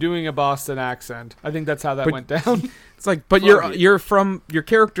like, "I'm doing a Boston accent." I think that's how that went down. It's like, but your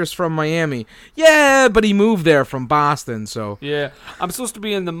character's from Miami. Yeah, but he moved there from Boston, so. Yeah, I'm supposed to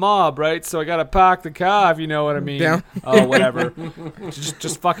be in the mob, right? So I gotta park the car, if you know what I mean. Yeah. Oh, whatever.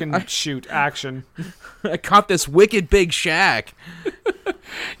 just fucking shoot action. I caught this wicked big Shaq.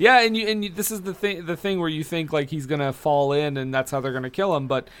 Yeah, and this is the thing where you think like he's gonna fall in and that's how they're gonna kill him,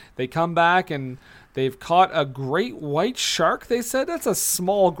 but they come back and they've caught a great white shark. They said that's a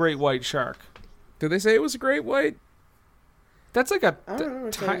small great white shark. Did they say it was a great white? That's like a.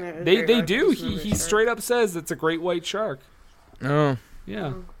 They do. He straight up says it's a great white shark. Oh.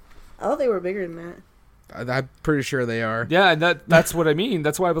 Yeah. I thought they were bigger than that. I'm pretty sure they are. Yeah, and that's what I mean.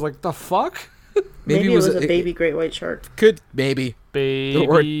 That's why I was like, the fuck? Maybe it was a baby great white shark. Could maybe.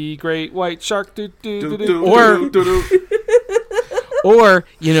 Baby great white shark. Or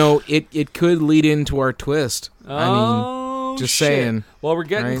it could lead into our twist. I mean, just saying. Well, we're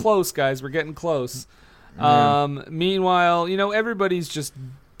getting close, guys. We're getting close. Meanwhile, everybody's just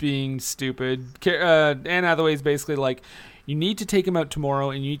being stupid. Anne Hathaway's basically like, you need to take him out tomorrow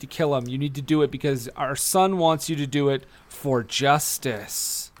and you need to kill him. You need to do it because our son wants you to do it for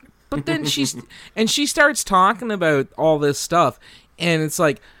justice. But then she starts talking about all this stuff, and it's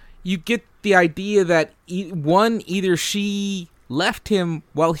like you get the idea that either she left him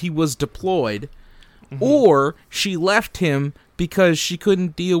while he was deployed, or she left him because she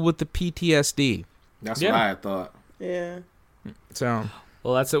couldn't deal with the PTSD. That's what I had thought. Yeah. So,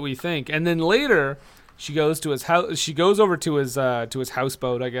 well, that's what we think. And then later, she goes to his house. She goes over to his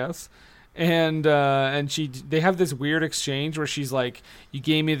houseboat, I guess. And they have this weird exchange where she's like, "You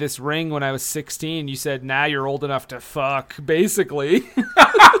gave me this ring when I was 16. You said now you're old enough to fuck." Basically,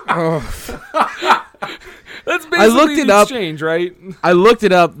 that's basically the exchange, right? I looked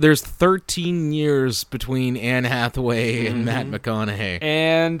it up. There's 13 years between Anne Hathaway and Matt McConaughey,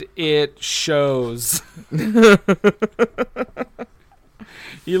 and it shows.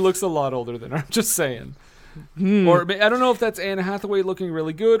 He looks a lot older than her. I'm just saying. Or I don't know if that's Anne Hathaway looking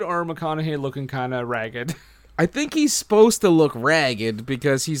really good or McConaughey looking kind of ragged. I think he's supposed to look ragged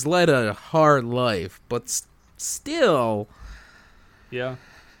because he's led a hard life, but still. Yeah.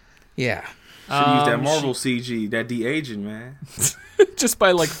 Yeah. Should use that Marvel CG, that de-aging, man. Just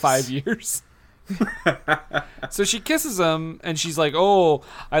by like 5 years. So she kisses him, and she's like,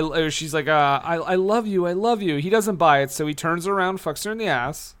 I love you, I love you. He doesn't buy it, so he turns her around, fucks her in the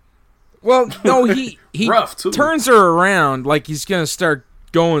ass. Well, no, he rough too. Turns her around like he's going to start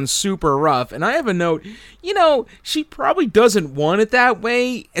going super rough. And I have a note, she probably doesn't want it that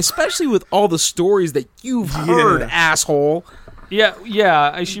way, especially with all the stories that you've heard, asshole.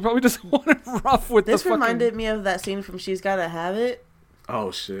 Yeah, she probably doesn't want it rough with this the fucking... reminded me of that scene from She's Gotta Have It.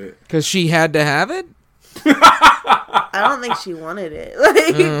 Oh, shit. Because she had to have it? I don't think she wanted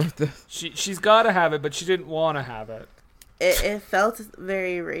it. She's got to have it, but she didn't want to have it. It felt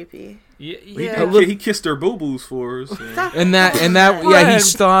very rapey. Yeah. He kissed her boo-boos for her. So. And that,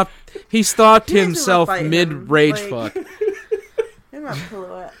 he stopped himself mid-rage fuck. I'm not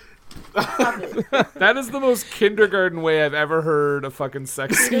pull it. Stop it. That is the most kindergarten way I've ever heard a fucking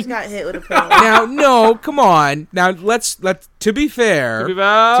sex scene. He just got hit with a pillow. Now, no, come on. Now, let's to be fair,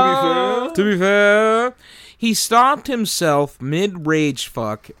 he stopped himself mid-rage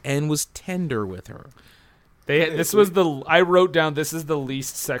fuck and was tender with her. I wrote down, this is the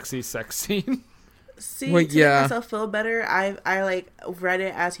least sexy sex scene. See, to make myself feel better, I read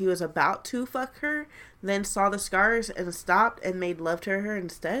it as he was about to fuck her, then saw the scars and stopped and made love to her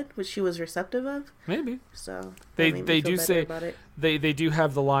instead, which she was receptive of. Maybe. So they do say they do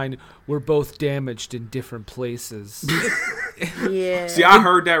have the line, "We're both damaged in different places." Yeah. See, I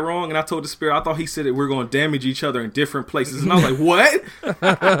heard that wrong, and I told the spirit, I thought he said that we're going to damage each other in different places, and I was like, what?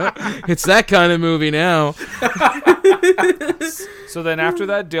 It's that kind of movie now. So then after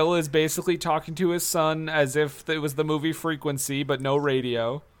that, Dill is basically talking to his son as if it was the movie Frequency, but no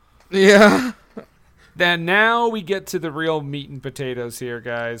radio. Yeah. Then now we get to the real meat and potatoes here,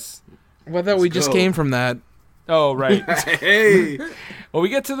 guys. Well, that we just came from that. Oh, right. Hey. Well, we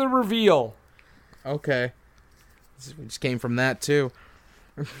get to the reveal. Okay. We just came from that, too.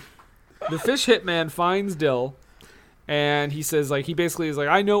 The fish hitman finds Dill, and he says, he basically is like,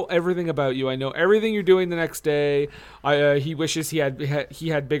 I know everything about you. I know everything you're doing the next day. He wishes he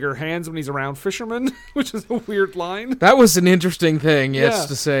had bigger hands when he's around fishermen, which is a weird line. That was an interesting thing, yes,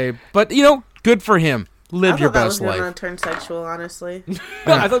 to say. But, good for him. Live your best life. I thought that was going to turn sexual, honestly.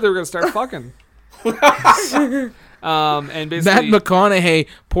 I thought they were going to start fucking. And basically, Matt McConaughey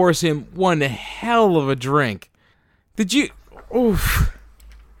pours him one hell of a drink. Did you? Oof.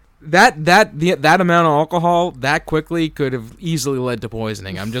 That amount of alcohol that quickly could have easily led to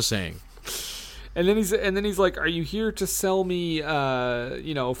poisoning. I'm just saying. And then he's like, "Are you here to sell me,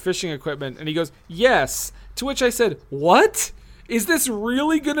 fishing equipment?" And he goes, "Yes." To which I said, "What? Is this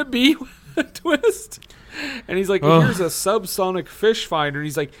really gonna be a twist?" And he's like, "Here's a subsonic fish finder." And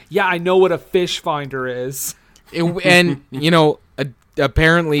he's like, "Yeah, I know what a fish finder is."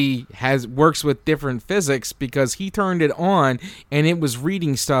 Apparently works with different physics because he turned it on and it was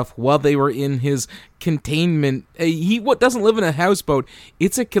reading stuff while they were in his containment. He doesn't live in a houseboat.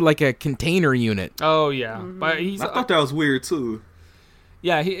 It's like a container unit. Oh yeah, but I thought that was weird too.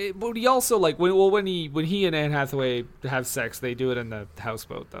 Yeah, but he also when he and Anne Hathaway have sex, they do it in the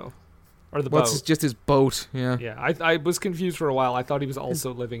houseboat though, or the boat. It's just his boat. Yeah. Yeah, I was confused for a while. I thought he was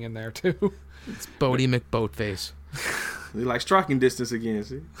also living in there too. It's Bodie McBoatface. They like striking distance again,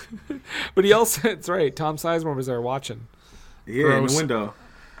 see? But he also, it's right, Tom Sizemore was there watching. Yeah, Gross. in the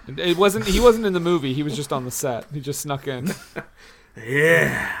window. He wasn't in the movie, he was just on the set. He just snuck in.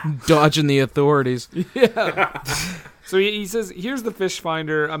 Yeah. Dodging the authorities. So he says, here's the fish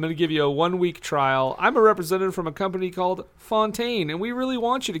finder. I'm going to give you a 1-week trial. I'm a representative from a company called Fontaine, and we really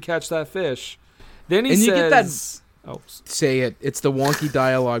want you to catch that fish. Then he And says... you get that- Oh, Say it. It's the wonky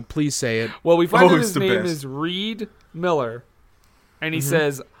dialogue. Please say it. well, we find out it's his the name best. is Reed Miller, and he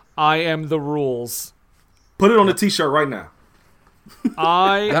says, I am the rules. Put it on the t-shirt right now.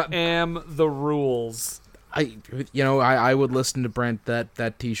 I am the rules. I would listen to Brent.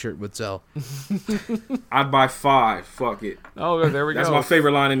 That T-shirt would sell. I'd buy 5. Fuck it. Oh, there we That's go. my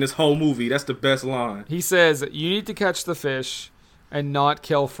favorite line in this whole movie. That's the best line. He says, you need to catch the fish and not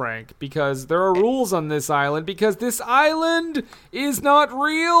kill Frank because there are rules on this island because this island is not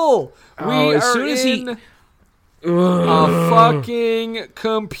real. We as are soon as he- in a fucking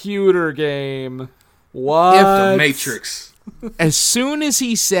computer game. What? The Matrix. As soon as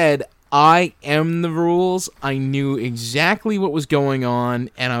he said, "I am the rules," I knew exactly what was going on,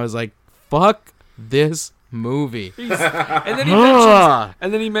 and I was like, "Fuck this movie." And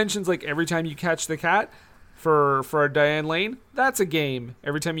then he mentions like every time you catch the cat for Diane Lane, that's a game.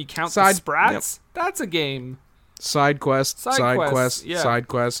 Every time you count the sprats, that's a game. Side quest, Side quest, quest, yeah. side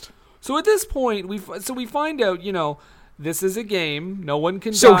quest. So at this point, we find out, this is a game. No one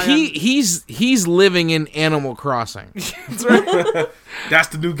can. So die he's living in Animal Crossing. That's right. That's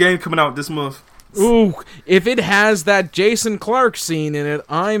the new game coming out this month. Ooh, if it has that Jason Clarke scene in it,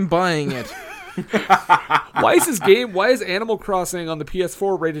 I'm buying it. Why is Animal Crossing on the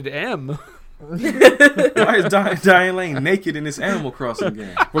PS4 rated M? Why is Diane Lane naked in this Animal Crossing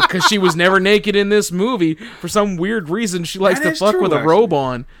game? Because she was never naked in this movie. For some weird reason, she likes That to is fuck true, with a actually. robe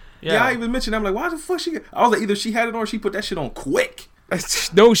on. Yeah, I even mentioned. I'm like, why the fuck she? I was like, either she had it on, or she put that shit on quick.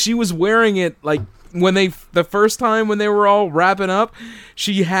 No, she was wearing it like the first time when they were all wrapping up,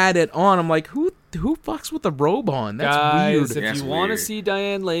 she had it on. I'm like, who fucks with the robe on? That's Guys, weird. if That's you want to weird. see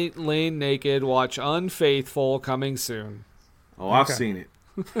Diane Lane naked, watch Unfaithful coming soon. Oh, I've seen it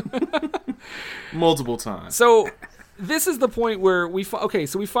multiple times. So this is the point where we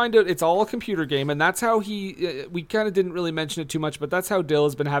find out it's all a computer game, and that's how we kind of didn't really mention it too much, but that's how Dill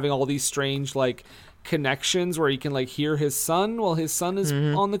has been having all these strange like connections where he can like hear his son while his son is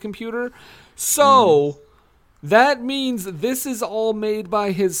on the computer. So that means this is all made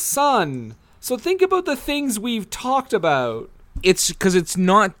by his son. So think about the things we've talked about. It's because it's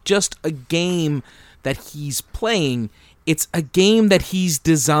not just a game that he's playing. It's a game that he's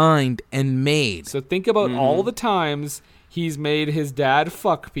designed and made. So think about all the times he's made his dad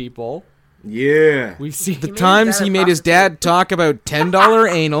fuck people. Yeah, We see The times he made his dad talk about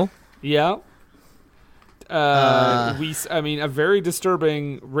 $10 anal. Yeah. A very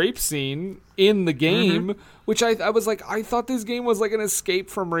disturbing rape scene in the game, which I was like, I thought this game was like an escape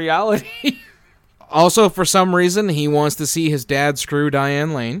from reality. Also, for some reason, he wants to see his dad screw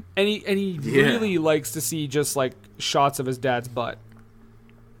Diane Lane. and he really likes to see just like shots of his dad's butt.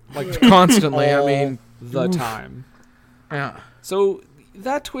 Like Constantly, I all mean, the time. yeah. So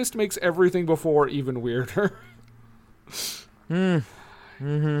that twist makes everything before even weirder.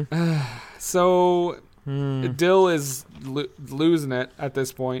 So Dill is losing it at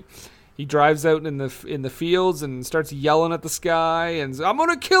this point. He drives out in the fields and starts yelling at the sky and says, "I'm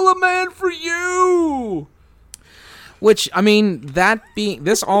gonna kill a man for you." Which, I mean,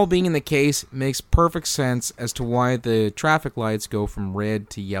 this all being in the case makes perfect sense as to why the traffic lights go from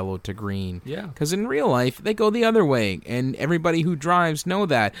red to yellow to green. Yeah. Because in real life, they go the other way, and everybody who drives know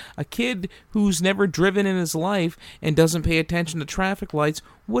that. A kid who's never driven in his life and doesn't pay attention to traffic lights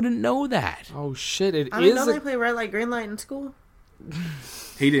wouldn't know that. Oh shit! It I mean, is. don't they play red light, green light in school?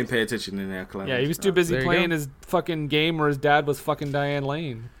 he didn't pay attention in that class. Yeah, he was too busy There you playing go. his fucking game where his dad was fucking Diane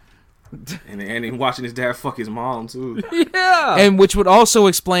Lane. and he watching his dad fuck his mom too. Yeah. And which would also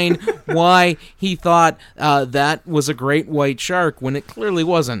explain why he thought that was a great white shark when it clearly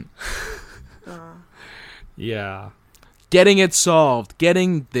wasn't. Yeah. Getting it solved.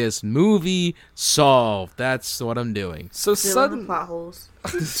 Getting this movie solved. That's what I'm doing. So Fill in the plot holes.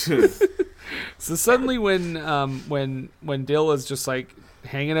 So suddenly, when Dill is just like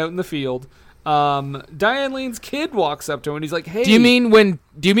hanging out in the field, Diane Lane's kid walks up to him and he's like, "Hey." Do you mean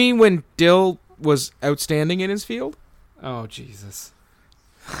when Dill was outstanding in his field? Oh Jesus.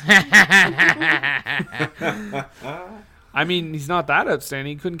 I mean, he's not that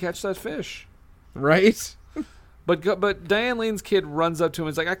outstanding. He couldn't catch that fish. Right? But Diane Lane's kid runs up to him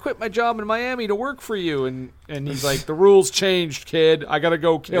and is like, "I quit my job in Miami to work for you," and he's like, "The rules changed, kid. I gotta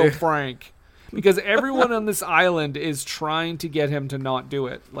go kill Frank." because everyone on this island is trying to get him to not do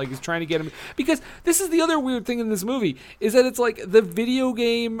it. Like, he's trying to get him, because this is the other weird thing in this movie, is that it's like the video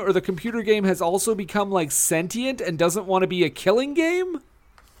game or the computer game has also become like sentient and doesn't want to be a killing game.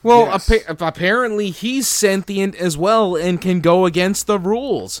 Well, Yes. apparently he's sentient as well and can go against the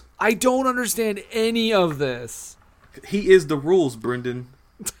rules. I don't understand any of this. He is the rules, Brendan.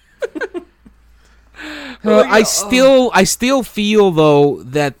 I still feel though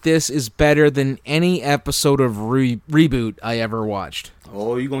that this is better than any episode of Reboot I ever watched.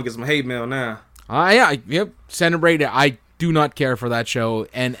 Oh, you're going to get some hate mail now. Yep, celebrate it. I do not care for that show,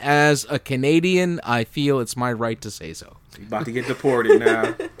 and as a Canadian, I feel it's my right to say so. You about to get deported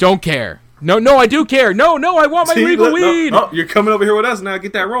now. Don't care. No, I do care. No, I want my See, legal look, weed. Oh, you're coming over here with us now.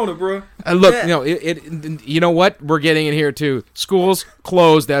 Get that Rona, bro. Look, Yeah. no, you know what? We're getting it here too. Schools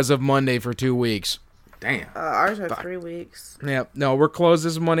closed as of Monday for 2 weeks. Damn. Ours are 3 weeks. Yep. No, we're closed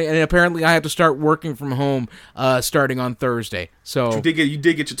this Monday, and apparently I have to start working from home starting on Thursday. So You did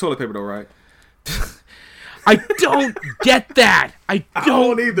get your toilet paper though, right? I don't get that. I I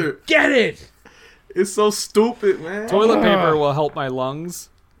don't don't either. get it. It's so stupid, man. Toilet paper will help my lungs.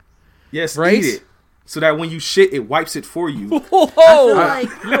 Yes, Right? eat it. So that when you shit, it wipes it for you. I feel Oh, like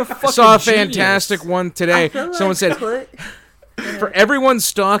you're a I fucking saw a genius. fantastic one I today. feel Someone like said, toilet- for everyone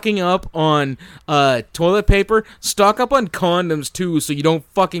stocking up on toilet paper, stock up on condoms too, so you don't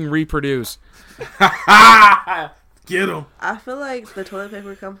fucking reproduce. Get them. I feel like the toilet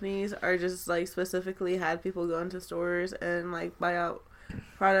paper companies are just like specifically had people go into stores and like buy out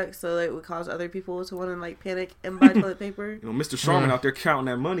products so that it would cause other people to want to like panic and buy toilet paper. You know, Mr. Sharman out there counting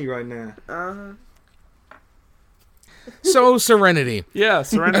that money right now. Uh-huh. So Serenity. Yeah,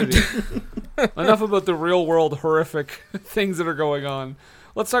 Serenity. Enough about the real world horrific things that are going on.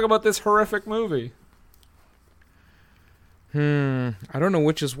 Let's talk about this horrific movie. I don't know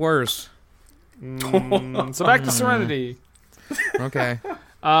which is worse. So back to Serenity. Okay.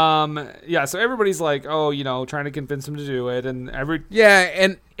 Yeah, so everybody's like, oh, you know, trying to convince him to do it, and Yeah,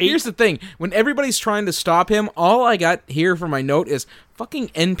 and here's the thing. When everybody's trying to stop him, all I got here for my note is fucking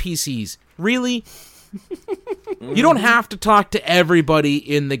NPCs. Really? You don't have to talk to everybody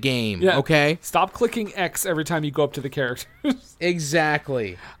in the game, Yeah. okay? Stop clicking X every time you go up to the character.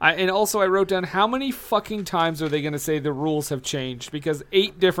 Exactly. And also I wrote down, how many fucking times are they going to say the rules have changed? Because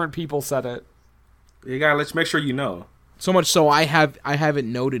 8 different people said it. You gotta let's make sure you know. So much so I have it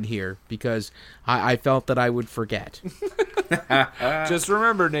noted here because I felt that I would forget. Just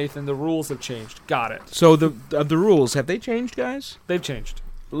remember, Nathan, the rules have changed. Got it. So the rules, have they changed, guys? They've changed.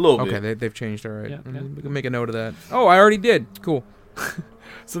 A little Okay, bit. they've changed, all right. Yeah, yeah. We can make a note of that. Oh, I already did. Cool.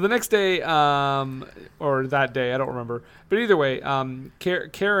 So the next day, or that day, I don't remember. But either way,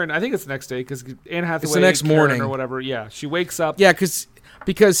 Karen, I think it's the next day because Anne Hathaway, next Karen morning. or whatever. Yeah, she wakes up. Yeah,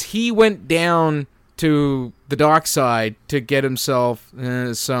 because he went down to the dockside to get himself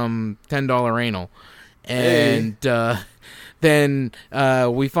some $10 anal, and then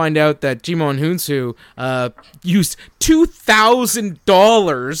we find out that Jimon Hunsu used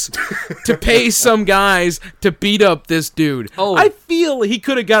 $2,000 to pay some guys to beat up this dude. Oh. I feel he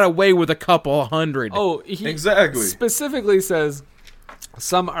could have got away with a couple hundred. Oh, he Exactly. specifically says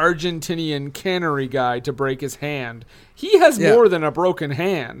some Argentinian cannery guy to break his hand. He has Yeah. more than a broken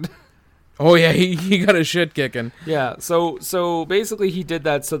hand. Oh yeah, he got a shit kicking. Yeah, so basically he did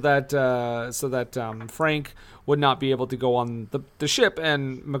that so that Frank would not be able to go on the ship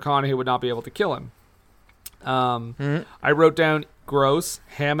and McConaughey would not be able to kill him. I wrote down gross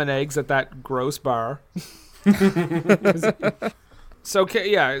ham and eggs at that gross bar. So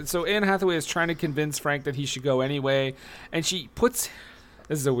Anne Hathaway is trying to convince Frank that he should go anyway, and she puts.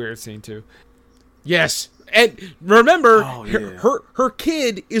 This is a weird scene too. Yes, and remember, Oh, yeah. her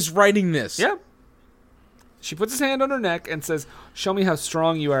kid is writing this. Yeah. She puts his hand on her neck and says, "Show me how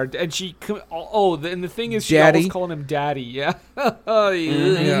strong you are." And and the thing is, she Daddy? always calling him Daddy. Yeah.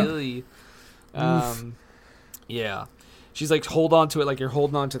 Yeah. She's like, "Hold on to it like you're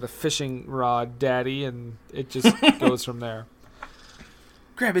holding on to the fishing rod, Daddy," and it just goes from there.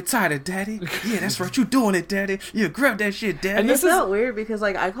 Grab it tighter, Daddy. Yeah, that's right. You doing it, Daddy. Yeah, grab that shit, Daddy. And It this is felt weird because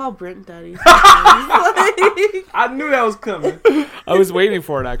like I call Brent daddy. Like, I knew that was coming. I was waiting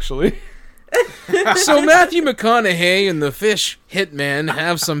for it actually. So Matthew McConaughey and the fish hitman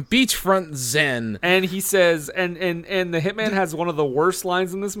have some beachfront zen. And he says, and the hitman has one of the worst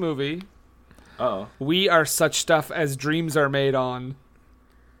lines in this movie. Uh-oh. "We are such stuff as dreams are made on."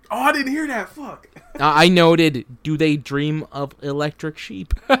 Oh, I didn't hear that. Fuck. I noted, do they dream of electric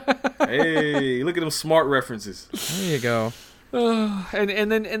sheep? Hey, look at them smart references. There you go.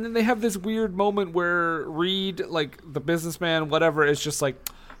 And then they have this weird moment where Reed, like the businessman, whatever, is just like,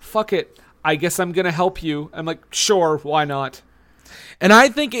 "Fuck it, I guess I'm gonna help you. I'm like, sure, why not? And I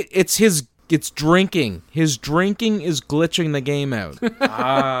think it's drinking. His drinking is glitching the game out.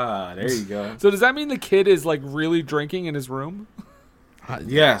 There you go. So does that mean the kid is like really drinking in his room?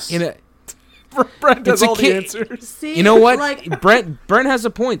 Yes. Brent has It's a all the kid- answers. See, You know what? Like, Brent has a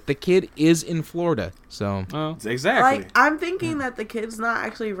point. The kid is in Florida, so Exactly. like I'm thinking that the kid's not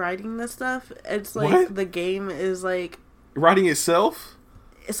actually writing this stuff. It's like What? the game is like Writing itself?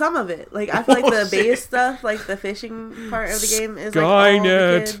 some of it. Like I feel like the shit. base stuff, like the fishing part of the game, is like all the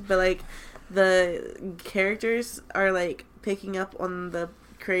Skynet. kid, but like the characters are like picking up on the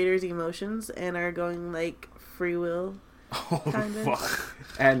creator's emotions and are going like free will. Kind of. Fuck.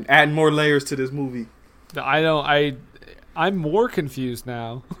 And add more layers to this movie. I'm more confused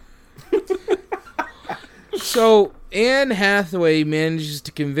now. So Anne Hathaway manages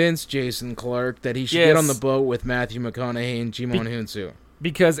to convince Jason Clarke that he should get Yes. on the boat with Matthew McConaughey and Jimon Hunsu.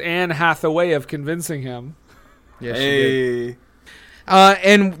 Because Anne Hathaway of convincing him. Yes, she did. Hey.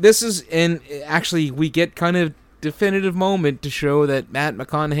 And this is, and actually, we get kind of definitive moment to show that Matt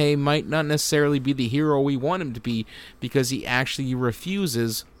McConaughey might not necessarily be the hero we want him to be because he actually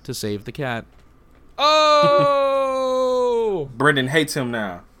refuses to save the cat. Oh! Brendan hates him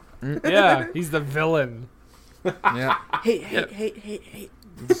now. Yeah, he's the villain. Yeah. Hate.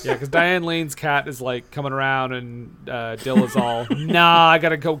 Yeah, because Diane Lane's cat is like coming around and Dill is all, nah, I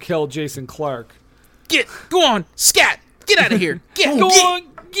gotta go kill Jason Clarke. Go on, scat! Get out of here! Go on,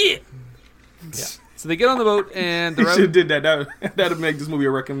 get! Yeah. So they get on the boat and You they're should have out. did that. That'd make this movie a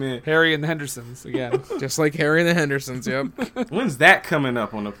recommend. Harry and the Hendersons again. Just like Harry and the Hendersons, yep. When's that coming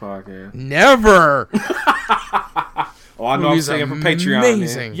up on the podcast? Never! Oh, I know I'm Movie's saying for Patreon.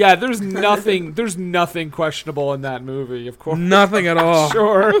 amazing. Yeah, there's nothing questionable in that movie, of course. Nothing at all.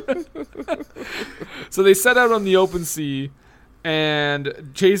 Sure. So they set out on the open sea,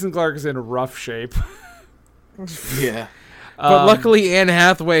 and Jason Clarke is in rough shape. Yeah. But luckily, Anne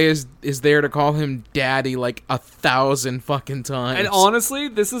Hathaway is there to call him daddy like 1,000 fucking times. And honestly,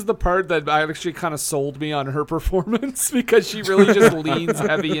 this is the part that actually kind of sold me on her performance because she really just leans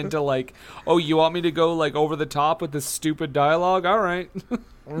heavy into like, oh, you want me to go like over the top with this stupid dialogue? All right.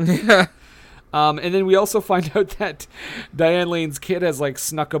 Yeah. And then we also find out that Diane Lane's kid has like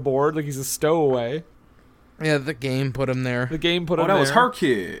snuck aboard, like he's a stowaway. Yeah, the game put him there. The game put Oh, him that there. was her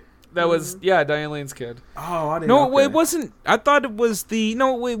kid. That was Diane Lane's kid. Oh, I didn't No, know. it wasn't. I thought it was it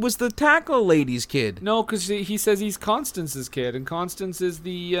was the tackle lady's kid. No, because he says he's Constance's kid, and Constance is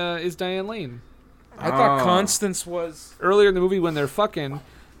is Diane Lane. I thought Oh. Constance was. Earlier in the movie, when they're fucking,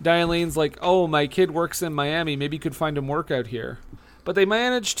 Diane Lane's like, "Oh, my kid works in Miami. Maybe you could find him work out here." But he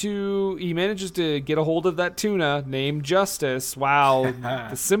manages to get a hold of that tuna named Justice. Wow,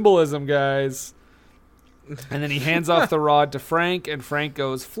 the symbolism, guys. And then he hands off the rod to Frank, and Frank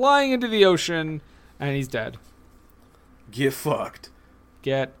goes flying into the ocean, and he's dead. Get fucked.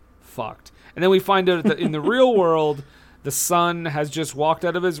 Get fucked. And then we find out that in the real world, the son has just walked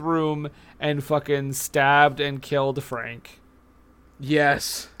out of his room and fucking stabbed and killed Frank.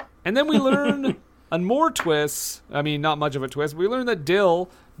 Yes. And then we learn on more twists. I mean, not much of a twist. We learn that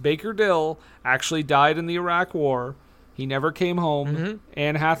Baker Dill, actually died in the Iraq War. He never came home. Mm-hmm.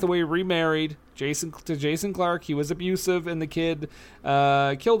 Anne Hathaway remarried Jason Clarke. He was abusive, and the kid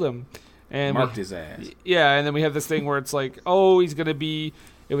killed him. And Marked his ass. yeah, and then we have this thing where it's like, oh, it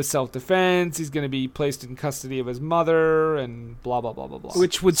was self-defense. He's going to be placed in custody of his mother, and blah blah blah blah blah.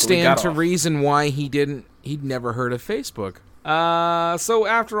 Which would So we stand got to off. reason why he'd never heard of Facebook. So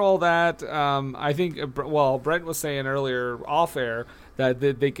after all that, I think, Brent was saying earlier off air that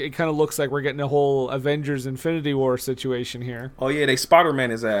it kind of looks like we're getting a whole Avengers Infinity War situation here. Oh yeah, they Spider-Man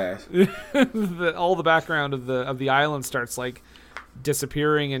his ass. All the background of the island starts like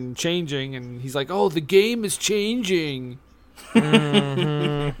disappearing and changing, and he's like, "Oh, the game is changing."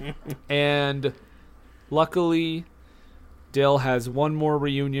 And luckily, Dill has one more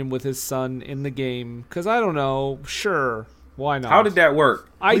reunion with his son in the game. Because I don't know, sure, why not? How did that work?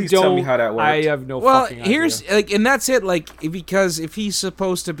 Please tell me how that worked. I have no Well, fucking idea. here's and that's it. Because if he's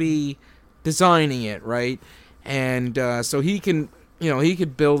supposed to be designing it, right, and so he can, he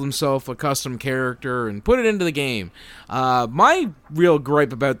could build himself a custom character and put it into the game. My real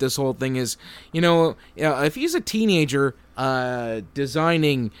gripe about this whole thing is, if he's a teenager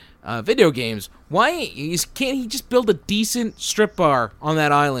designing video games, why can't he just build a decent strip bar on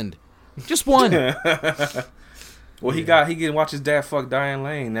that island? Just one. Well, he can watch his dad fuck Diane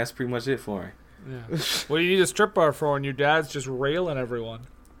Lane. That's pretty much it for him. Yeah. What do you need a strip bar for? And your dad's just railing everyone.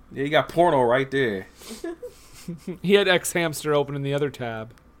 Yeah, you got porno right there. He had X Hamster open in the other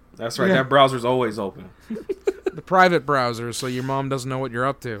tab. That's right. That browser's always open. The private browser, so your mom doesn't know what you're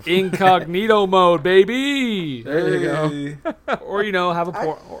up to. Incognito mode, baby. There you go. Or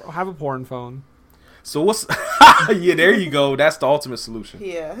have a porn phone. So what's yeah, there you go. That's the ultimate solution.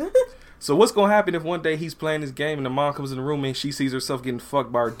 Yeah. So what's gonna happen if one day he's playing this game and the mom comes in the room and she sees herself getting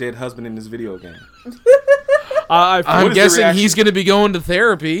fucked by her dead husband in this video game? I'm guessing he's gonna be going to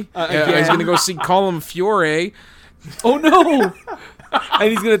therapy. He's gonna go see Colin Fiore. Oh no! And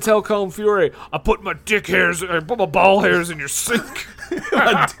he's gonna tell Colin Fiore, I put my ball hairs in your sink.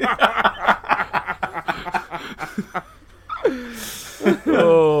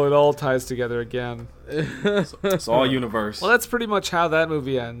 Oh, it all ties together again. It's all universe. Well, that's pretty much how that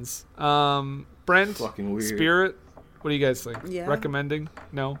movie ends. Brent, fucking weird. Spirit, what do you guys think? Yeah. Recommending?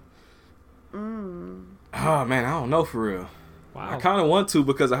 No? Oh man, I don't know for real. Wow. I kind of want to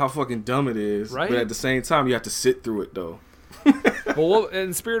because of how fucking dumb it is. Right? But at the same time, you have to sit through it though. Well,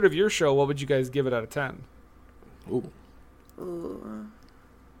 in spirit of your show, what would you guys give it out of 10? Ooh.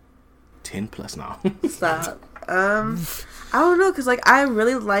 10 plus now. Stop. I don't know, because, like, I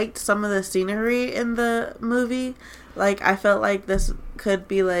really liked some of the scenery in the movie. Like, I felt like this could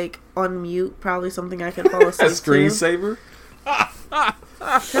be, like, on mute, probably something I could fall asleep A screensaver?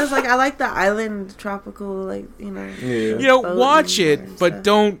 Because, like, I like the island tropical, like, you know. Yeah. You know, boat watch and it, but stuff.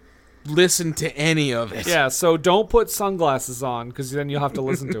 don't listen to any of it. Yeah, so don't put sunglasses on, because then you'll have to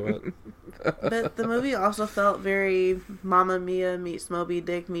listen to it. But the movie also felt very Mamma Mia meets Moby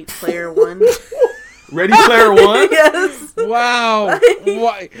Dick meets Player One. Ready Player One? Yes. Wow.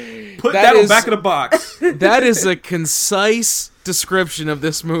 Why? Put that on the back of the box. That is a concise description of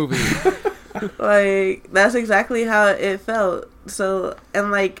this movie. Like, that's exactly how it felt. So,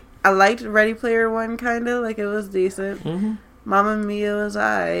 and, like, I liked Ready Player One, kind of. Like, it was decent. Mm-hmm. Mamma Mia was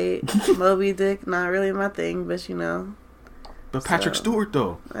alright. Moby Dick, not really my thing, but, you know. But Patrick Stewart,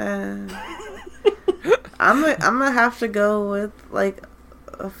 though. I'm gonna have to go with, like,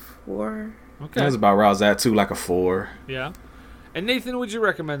 a 4. Okay. That's about where I was at, too, like a 4. Yeah. And Nathan, would you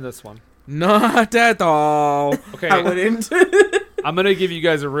recommend this one? Not at all. Okay. I wouldn't. I'm going to give you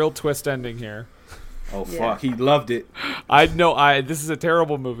guys a real twist ending here. Oh, Yeah. fuck. He loved it. I know this is a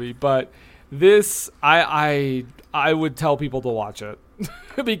terrible movie, but this I would tell people to watch it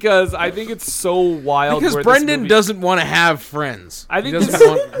because I think it's so wild. Because where Brendan this movie, doesn't want to have friends. I think he doesn't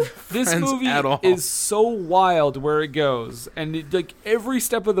want this friends movie at all. is so wild where it goes, and like every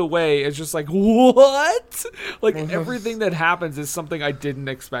step of the way is just like what? Like everything that happens is something I didn't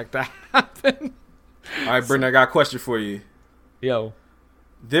expect to happen. All right, Brendan, I got a question for you. Yo.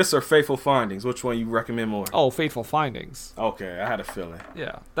 This or Faithful Findings? Which one you recommend more? Oh, Fateful Findings. Okay, I had a feeling.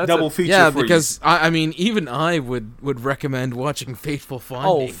 Yeah, that's Double feature Yeah, for because I mean, even I would recommend watching Fateful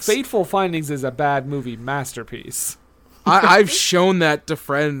Findings. Oh, Fateful Findings is a bad movie masterpiece. I've shown that to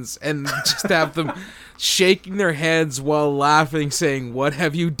friends and just have them shaking their heads while laughing, saying, "What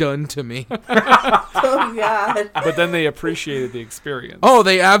have you done to me?" Oh, God. But then they appreciated the experience. Oh,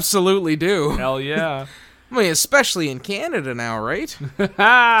 they absolutely do. Hell yeah. I mean, especially in Canada now, right?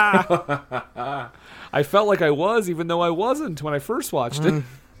 I felt like I was, even though I wasn't when I first watched it.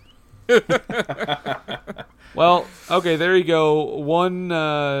 Well, okay, there you go. One,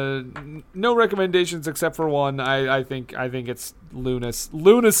 no recommendations except for one. I think it's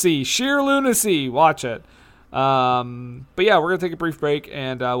lunacy, sheer lunacy. Watch it. But yeah, we're gonna take a brief break,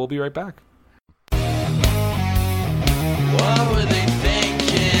 and we'll be right back. What were they thinking?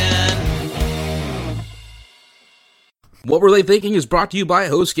 What Were They Thinking is brought to you by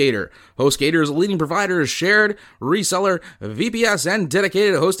HostGator. HostGator is a leading provider of shared, reseller, VPS, and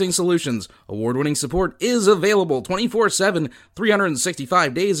dedicated hosting solutions. Award-winning support is available 24/7,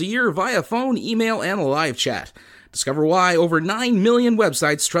 365 days a year via phone, email, and live chat. Discover why over 9 million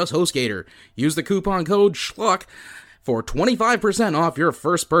websites trust HostGator. Use the coupon code SCHLUCK for 25% off your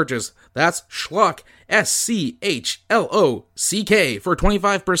first purchase. That's SCHLUCK, SCHLOCK, for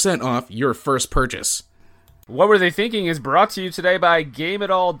 25% off your first purchase. What Were They Thinking is brought to you today by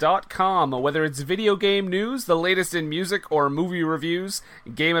GameItAll.com. Whether it's video game news, the latest in music, or movie reviews,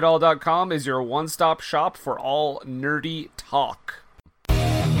 GameItAll.com is your one-stop shop for all nerdy talk. What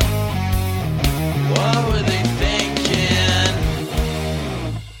were they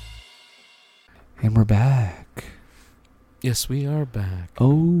thinking? And we're back. Yes, we are back.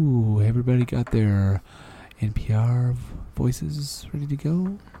 Oh, everybody got their NPR voices ready to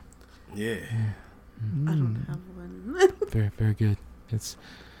go? Yeah. I don't have one. Very, very good. It's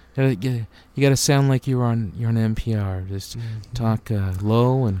you gotta sound like you're on NPR. Just talk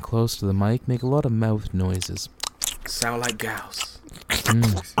low and close to the mic. Make a lot of mouth noises. Sound like Gauss.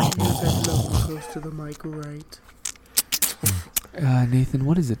 Close to the mic, right? Nathan,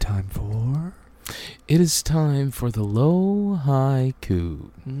 what is it time for? It is time for the low haiku.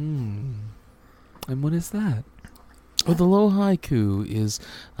 And what is that? Well, the low haiku is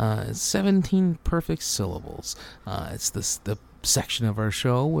 17 perfect syllables. It's the section of our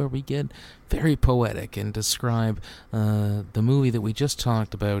show where we get very poetic and describe the movie that we just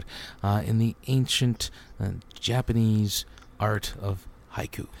talked about in the ancient Japanese art of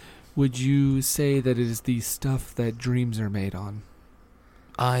haiku. Would you say that it is the stuff that dreams are made on?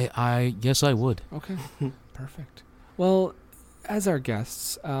 Yes, I would. Okay, perfect. Well, as our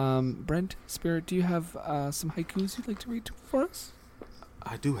guests, Brent, Spirit, do you have some haikus you'd like to read for us?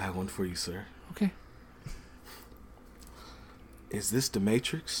 I do have one for you, sir. Okay. Is this the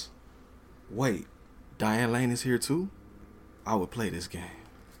Matrix? Wait, Diane Lane is here too? I would play this game.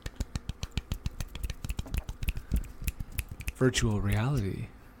 Virtual reality.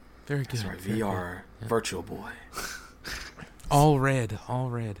 Very good. That's right, very VR, good. Virtual Boy. All red, all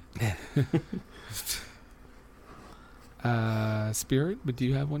red. Spirit, but do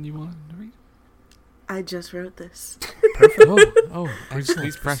you have one you want to read? I just wrote this. Perfect. Oh, excellent.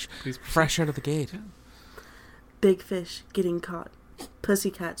 please, fresh, please. fresh out of the gate. Big fish getting caught.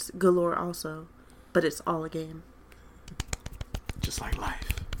 Pussycats galore also. But it's all a game. Just like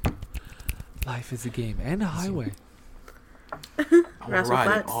life. Life is a game and a highway. I want to Russell ride it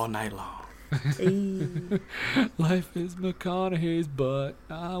Flats. all night long. Hey. Life is McConaughey's butt.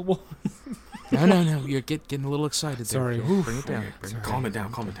 I want. No. You're getting a little excited there. Sorry. Okay, Oof. bring it down. Calm it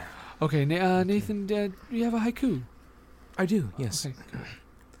down, calm it down. Okay, Nathan, do you have a haiku? I do, yes. Okay.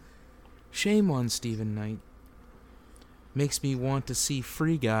 Shame on Stephen Knight. Makes me want to see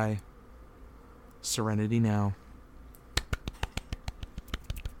Free Guy. Serenity Now.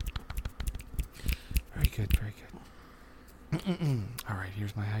 Very good, very good. All right,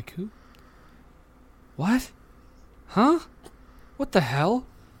 here's my haiku. What? Huh? What the hell?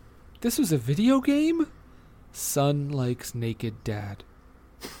 This was a video game? Son likes naked dad.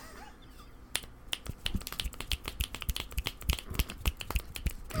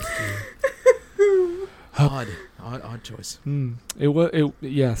 Odd choice. It was.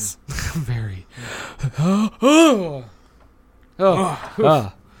 Yes, very. Oh,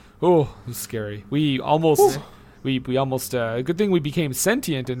 it was scary. We almost. We almost. Good thing we became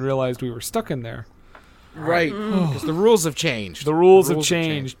sentient and realized we were stuck in there. Right. Because the rules have changed. The rules have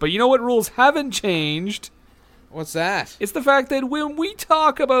changed. But you know what rules haven't changed? What's that? It's the fact that when we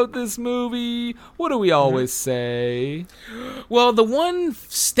talk about this movie, what do we always say? Well, the one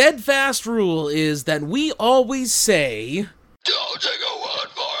steadfast rule is that we always say, "Don't take a word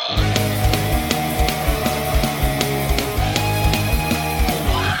for us."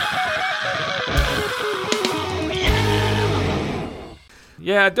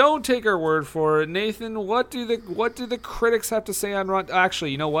 Yeah, don't take our word for it, Nathan. What do the critics have to say on Rotten?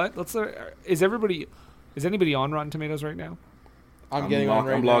 Actually, you know what? Let's. Is anybody on Rotten Tomatoes right now? I'm getting on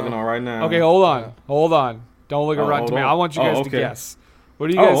right I'm now. logging on right now. Okay, hold on. Don't look at Rotten hold Tomatoes. on. I want you guys to okay. guess. What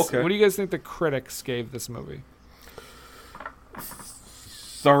do you guys? okay. What do you guys think the critics gave this movie?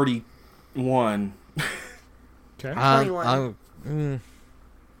 31. Okay. 21.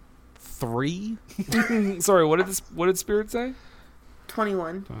 3? Sorry, what did Spirit say?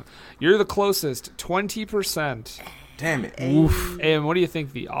 21. You're the closest, 20%. Damn it. And what do you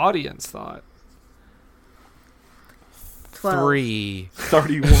think the audience thought? 12. 3.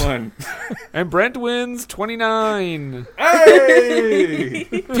 31. And Brent wins 29. Hey!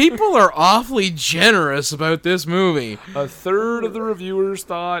 People are awfully generous about this movie. A third of the reviewers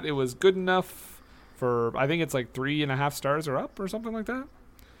thought it was good enough for, I think it's like 3.5 stars or up or something like that.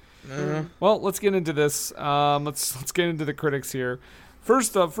 Well, let's get into this. Let's get into the critics here.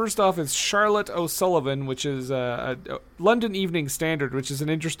 First off is Charlotte O'Sullivan, which is a London Evening Standard, which is an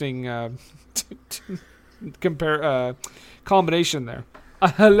interesting combination there.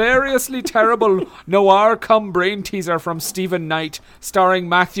 A hilariously terrible noir cum brain teaser from Stephen Knight, starring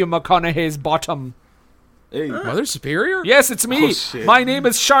Matthew McConaughey's Bottom. Hey. Mother Superior? Yes, it's me. Oh, shit. My name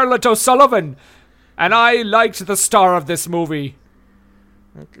is Charlotte O'Sullivan, and I liked the star of this movie.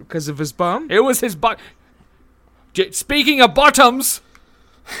 Because of his bum? It was his butt. Speaking of bottoms.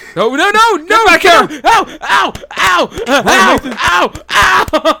 No, back here! Ow! Ow!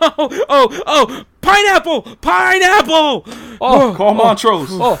 Oh! Pineapple! Oh, Call Montrose.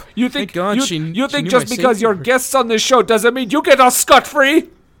 Oh, you think God you she think knew just my because safety you're first. guests on this show doesn't mean you get off scot-free?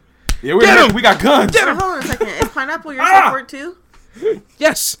 Yeah, we got guns. Hold on a second. Is pineapple your safe word too?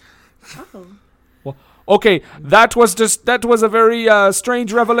 Yes! Oh. Well, okay, that was a very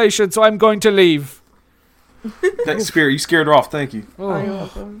strange revelation, so I'm going to leave. That Spirit, you scared her off. Thank you. Oh, you're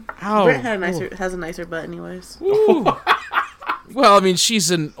welcome. Ow. Brent has a nicer butt anyways. Well, I mean,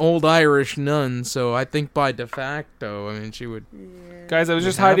 she's an old Irish nun, so I think by de facto, I mean, she would. Guys, I was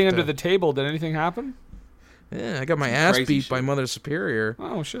just have hiding to. under the table. Did anything happen? Yeah, I got my ass crazy beat shit. by Mother Superior.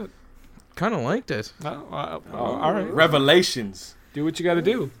 Oh, shit. Kind of liked it. All right. Revelations. Do what you got to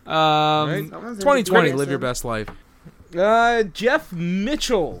do. Right? Someone's 2020, into live your best life. Jeff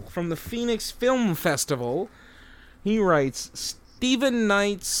Mitchell from the Phoenix Film Festival. He writes, Stephen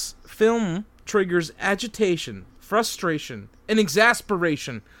Knight's film triggers agitation, frustration, and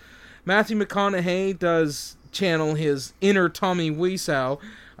exasperation. Matthew McConaughey does channel his inner Tommy Wiseau,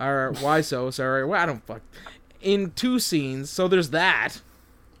 sorry, well, I don't fuck, in 2 scenes, so there's that.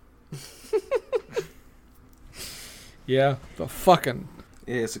 Yeah, the fucking.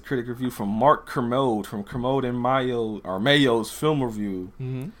 Yeah, it's a critic review from Mark Kermode from Kermode and Mayo's Film Review.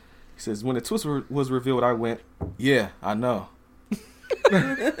 Mm-hmm. He says, when the twist was revealed, I went, yeah, I know.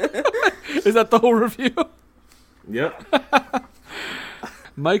 Is that the whole review? Yep.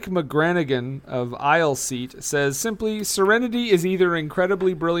 Mike McGranigan of Aisle Seat says simply, Serenity is either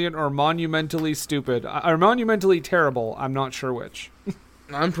incredibly brilliant or monumentally stupid. Or monumentally terrible. I'm not sure which.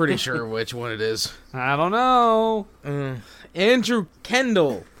 I'm pretty sure which one it is. I don't know. Andrew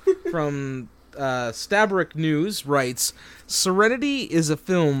Kendall from Stabrick News writes, Serenity is a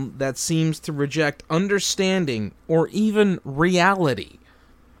film that seems to reject understanding or even reality.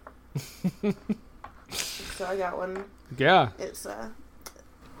 So I got one. Yeah. It's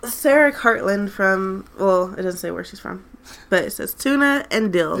Sarah Cartland from, well, it doesn't say where she's from, but it says tuna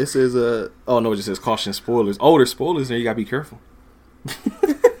and dill. This is oh no, it just says caution spoilers. Oh, there's spoilers there, you gotta be careful.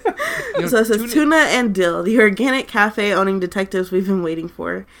 So it says tuna and dill, the organic cafe owning detectives we've been waiting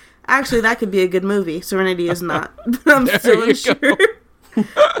for. Actually, that could be a good movie. Serenity is not, but I'm still unsure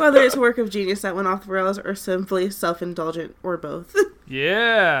whether it's a work of genius that went off the rails or simply self-indulgent or both.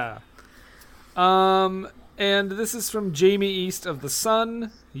 Yeah. And this is from Jamie East of The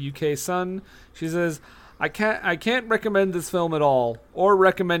Sun, UK Sun. She says, I can't recommend this film at all, or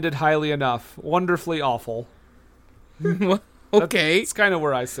recommend it highly enough. Wonderfully awful. Okay. It's kind of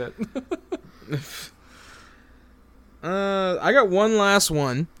where I sit. I got one last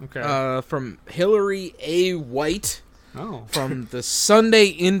one. Okay. From Hilary A. White Oh. from the Sunday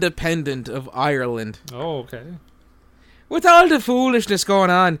Independent of Ireland. Oh, okay. With all the foolishness going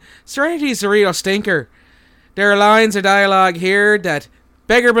on, Serenity's a real stinker. There are lines of dialogue here that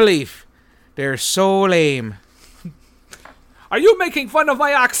beggar belief. They're so lame. Are you making fun of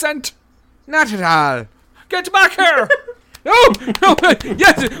my accent? Not at all. Get back here! No,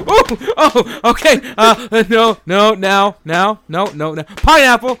 yes, okay, no.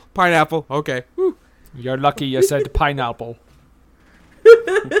 Pineapple, okay. Whew. You're lucky you said pineapple.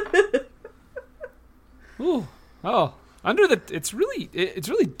 Ooh. Oh. It's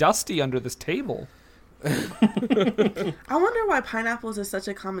really dusty under this table. I wonder why pineapples is such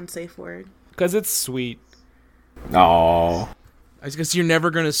a common safe word. Because it's sweet. Oh. I guess you're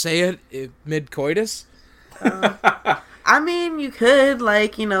never gonna say it mid-coitus? I mean, you could,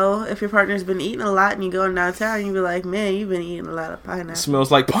 like, you know, if your partner's been eating a lot and you go downtown, you'd be like, man, you've been eating a lot of pineapples.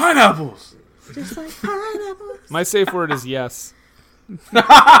 Smells like pineapples. Just like pineapples. My safe word is yes.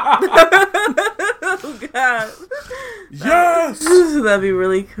 Oh, God. Yes! That'd be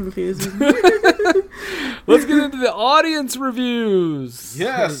really confusing. Let's get into the audience reviews.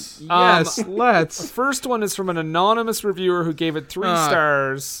 Yes. Yes, let's. First one is from an anonymous reviewer who gave it 3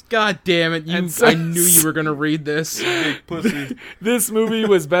 stars. God damn it, And I knew you were gonna read this. Big pussy. This movie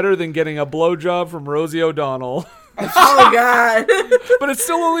was better than getting a blowjob from Rosie O'Donnell. Oh, God. But it's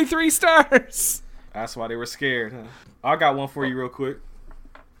still only 3 stars. That's why they were scared, huh? I got one for you real quick.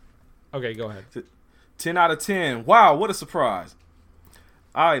 Okay, go ahead. 10 out of 10. Wow, what a surprise.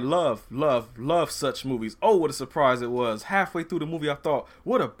 I love such movies. Oh, what a surprise it was. Halfway through the movie, I thought,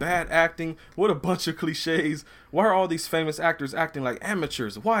 what a bad acting. What a bunch of cliches. Why are all these famous actors acting like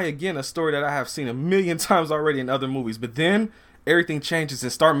amateurs? Why, again, a story that I have seen a million times already in other movies. But then, everything changes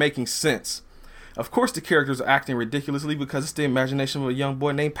and start making sense. Of course, the characters are acting ridiculously because it's the imagination of a young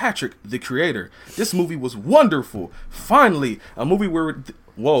boy named Patrick, the creator. This movie was wonderful. Finally, a movie where...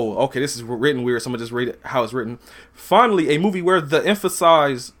 Whoa, okay, this is written weird. Someone just read it how it's written. Finally, a movie where the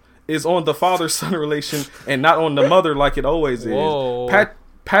emphasis is on the father-son relation and not on the mother like it always Whoa. is.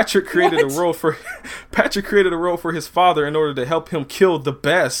 Patrick created a role for his father in order to help him kill the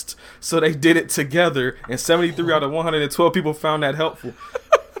best. So they did it together, and 73 out of 112 people found that helpful.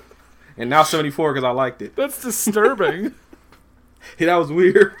 And now 74 because I liked it. That's disturbing. Yeah, that was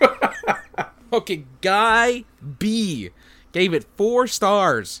weird. Okay, Guy B gave it 4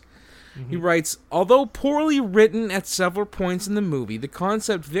 stars. He writes, although poorly written at several points in the movie, the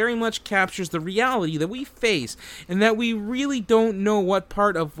concept very much captures the reality that we face and that we really don't know what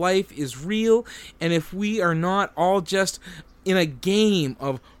part of life is real and if we are not all just in a game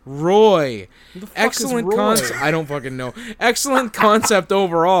of Roy. Excellent concept. I don't fucking know. Excellent concept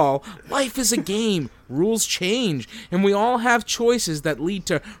overall. Life is a game. Rules change. And we all have choices that lead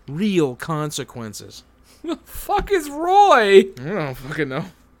to real consequences. The fuck is Roy? I don't fucking know.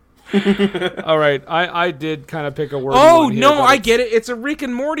 All right, I did kind of pick a word. Oh, no, I get it. It's a Rick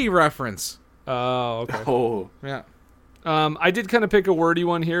and Morty reference. Oh, okay. Oh, Yeah. I did kind of pick a wordy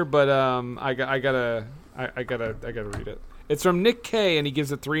one here, but I gotta read it. It's from Nick K, and he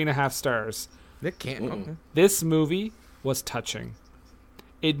gives it 3.5 stars. Nick can't. Okay. This movie was touching.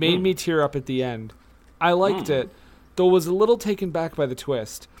 It made me tear up at the end. I liked it, though was a little taken back by the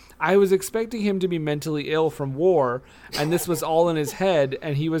twist. I was expecting him to be mentally ill from war, and this was all in his head,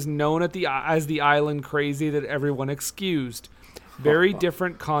 and he was known as the island crazy that everyone excused. Very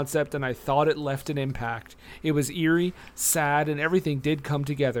different concept, and I thought it left an impact. It was eerie, sad, and everything did come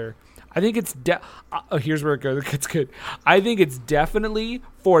together. I think it's here's where it gets good. I think it's definitely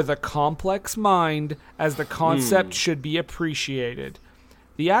for the complex mind, as the concept should be appreciated.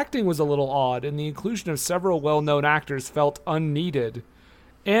 The acting was a little odd, and the inclusion of several well-known actors felt unneeded.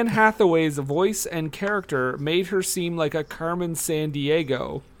 Anne Hathaway's voice and character made her seem like a Carmen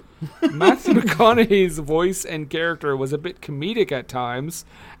Sandiego. Matthew McConaughey's voice and character was a bit comedic at times,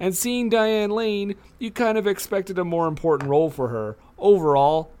 and seeing Diane Lane, you kind of expected a more important role for her.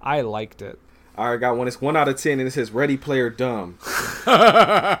 Overall, I liked it. I got one. It's 1 out of 10, and it says Ready Player Dumb.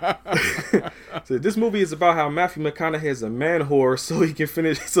 So this movie is about how Matthew McConaughey is a man whore, so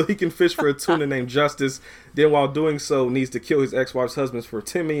he can fish for a tuna named Justice. Then, while doing so, needs to kill his ex-wife's husband for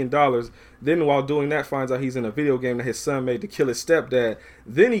 $10 million. Then, while doing that, finds out he's in a video game that his son made to kill his stepdad.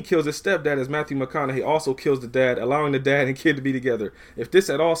 Then he kills his stepdad as Matthew McConaughey also kills the dad, allowing the dad and kid to be together. If this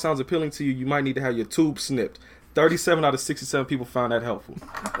at all sounds appealing to you, you might need to have your tube snipped. 37 out of 67 people found that helpful.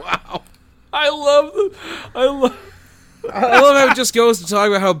 Wow. I love how it just goes to talk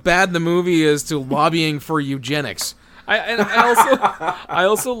about how bad the movie is to lobbying for eugenics. I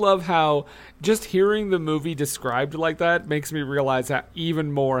also love how just hearing the movie described like that makes me realize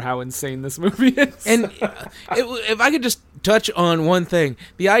even more how insane this movie is. And if I could just touch on one thing,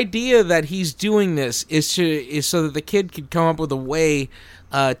 the idea that he's doing this is so that the kid could come up with a way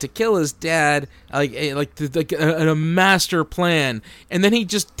to kill his dad, like a master plan, and then he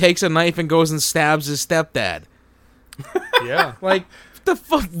just takes a knife and goes and stabs his stepdad. Yeah, like the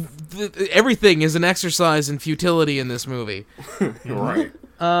fuck. Everything is an exercise in futility in this movie. Right.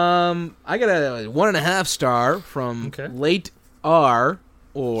 I got a 1.5 star from Late R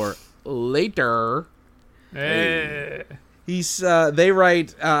or Later. Hey. They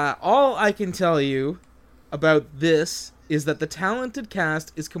write, all I can tell you about this is that the talented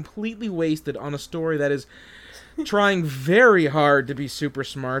cast is completely wasted on a story that is trying very hard to be super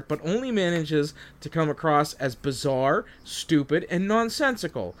smart, but only manages to come across as bizarre, stupid, and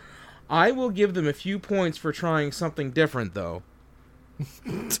nonsensical. I will give them a few points for trying something different, though.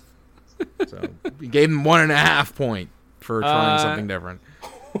 So, we gave them 1.5 point for trying something different.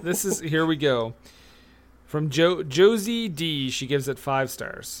 Here we go. From Josie D, she gives it 5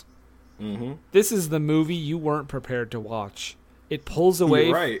 stars. Mm-hmm. This is the movie you weren't prepared to watch. It pulls away.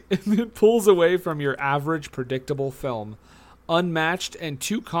 You're right. It pulls away from your average predictable film, unmatched and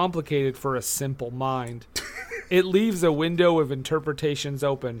too complicated for a simple mind. It leaves a window of interpretations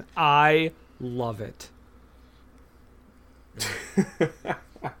open. I love it.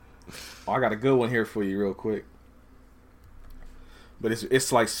 I got a good one here for you, real quick. But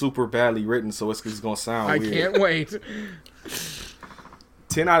it's like super badly written, so it's gonna sound weird. I can't wait.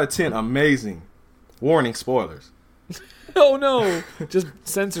 10 out of 10, amazing. Warning, spoilers. Oh no! Just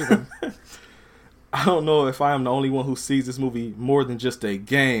censor them. I don't know if I am the only one who sees this movie more than just a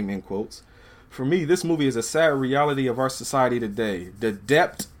game, in quotes. For me, this movie is a sad reality of our society today. The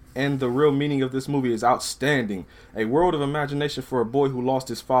depth and the real meaning of this movie is outstanding. A world of imagination for a boy who lost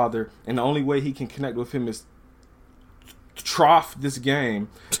his father, and the only way he can connect with him is trough this game.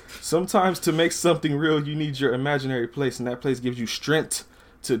 Sometimes to make something real, you need your imaginary place, and that place gives you strength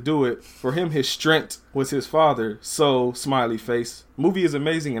to do it. For him, his strength was his father. So, smiley face. Movie is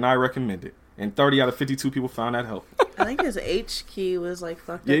amazing, and I recommend it. And 30 out of 52 people found that helpful. I think his H key was like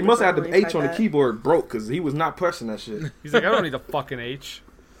fucked up. Yeah, he must have had the H on the that. keyboard broke because he was not pressing that shit. He's like, I don't need a fucking H.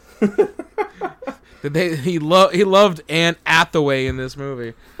 He loved Anne Hathaway in this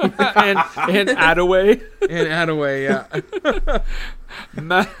movie. and Attaway. Anne Hathaway, yeah.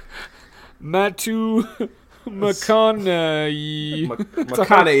 Matthew McConaughey.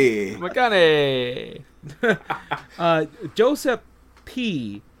 McConaughey. McConaughey. Joseph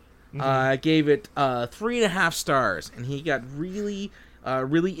P. Gave it 3.5 stars, and he got really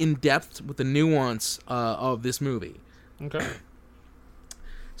in depth with the nuance of this movie. Okay.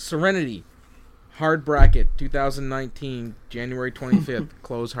 Serenity, hard bracket, 2019, January 25th,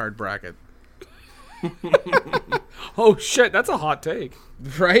 close hard bracket. Oh shit, that's a hot take.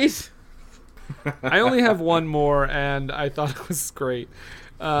 Right? I only have one more, and I thought it was great.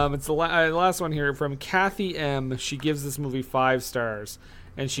 It's the last one here from Kathy M. She gives this movie 5 stars,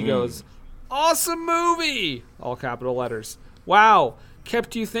 and she goes, "Awesome movie!" All capital letters. Wow,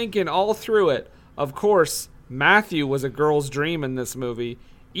 kept you thinking all through it. Of course, Matthew was a girl's dream in this movie.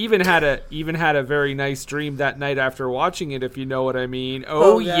 Even had a very nice dream that night after watching it, if you know what I mean.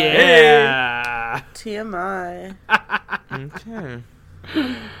 Oh yeah. TMI. Okay.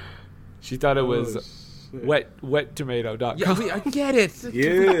 She thought it was wettomato.com. Yeah, I get it.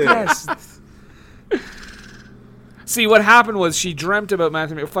 Yeah. Yes. See, what happened was she dreamt about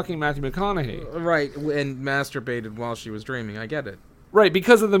fucking Matthew McConaughey. Right, and masturbated while she was dreaming. I get it. Right,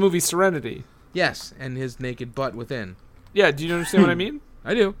 because of the movie Serenity. Yes, and his naked butt within. Yeah, do you understand what I mean?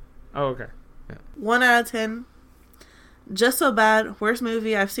 I do. Oh, okay. 1 out of 10. Just so bad. Worst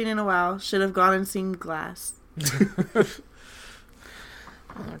movie I've seen in a while. Should have gone and seen Glass.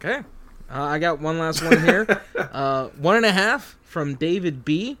 Okay. I got one last one here. 1.5 from David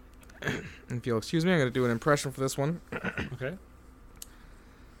B. If you'll excuse me, I'm going to do an impression for this one. Okay.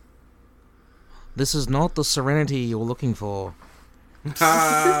 This is not the serenity you're looking for.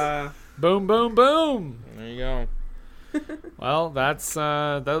 Boom, boom, boom. There you go. Well, that's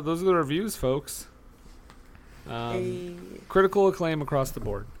those are the reviews, folks. Hey. Critical acclaim across the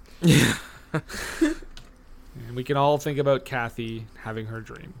board. And we can all think about Kathy having her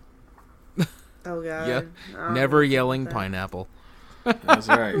dream. Oh, God. Yeah. Oh, Never yelling pineapple. That's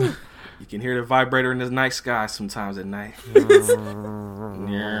right. You can hear the vibrator in the night sky sometimes at night. He's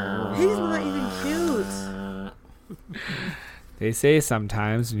not even cute. They say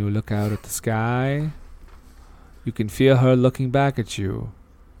sometimes when you look out at the sky, you can feel her looking back at you,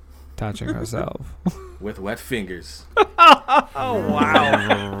 touching herself. With wet fingers. Oh, wow.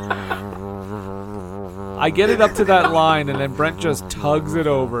 I get it up to that line, and then Brent just tugs it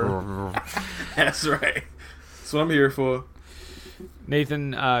over. That's right. That's what I'm here for.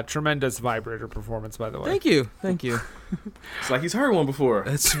 Nathan, tremendous vibrator performance, by the way. Thank you. Thank you. It's like he's heard one before.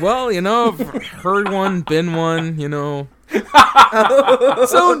 It's, well, you know, I've heard one, been one, you know.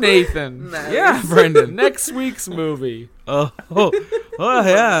 So, Nathan. Nice. Yeah, Brendan. Next week's movie. Oh,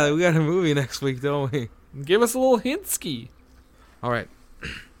 yeah, we got a movie next week, don't we? Give us a little hintski. All right.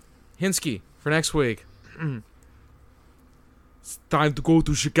 Hinsky for next week. It's time to go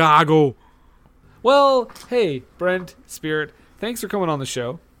to Chicago. Well, hey, Brent, Spirit, thanks for coming on the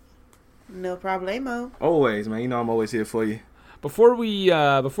show. No problemo. Always, man. You know I'm always here for you. Before we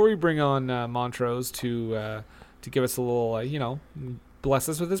bring on Montrose to give us a little, bless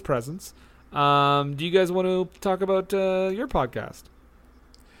us with his presence, do you guys want to talk about your podcast?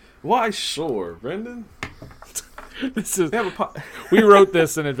 Why, sure, Brendan. This is They have a we wrote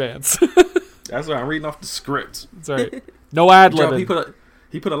this in advance. That's right. I'm reading off the script. That's right. No ad Joe, libbing.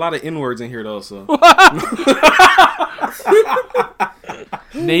 he put a lot of N-words in here, though, so.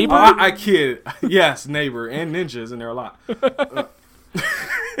 Neighbor? I kid. Yes, neighbor and ninjas in there a lot.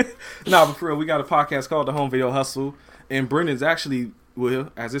 No, but for real, we got a podcast called The Home Video Hustle, and Brendan's actually,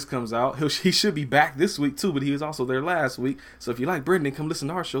 well, as this comes out, he should be back this week too, but he was also there last week. So if you like Brendan, come listen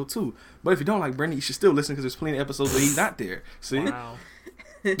to our show too. But if you don't like Brendan, you should still listen because there's plenty of episodes where he's not there. See? Wow.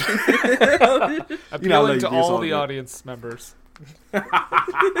 I Appealing love to you, it's all all the good. audience members.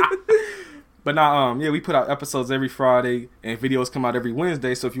 But now, we put out episodes every Friday, and videos come out every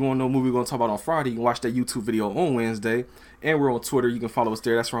Wednesday. So if you want to know what movie we're going to talk about on Friday, you can watch that YouTube video on Wednesday. And we're on Twitter. You can follow us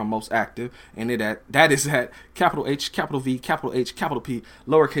there. That's where I'm most active. And that is at capital H, capital V, capital H, capital P,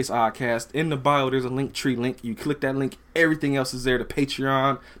 lowercase Oddcast. In the bio, there's a Linktree link. You click that link. Everything else is there. The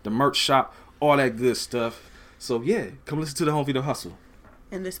Patreon, the merch shop, all that good stuff. So yeah, come listen to the Home Video Hustle.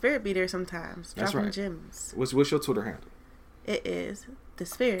 And the Spirit Beater sometimes. That's Dropping right. gems. What's your Twitter handle? It is the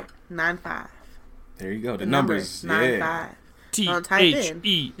Spirit 95. There you go. The number numbers. 95. Yeah. Don't type in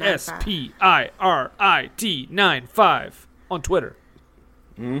THESPIRIT95 on Twitter.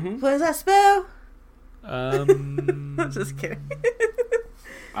 Mm-hmm. What does that spell? Um, Just kidding.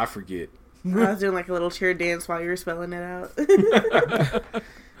 I forget. I was doing like a little cheer dance while you were spelling it out.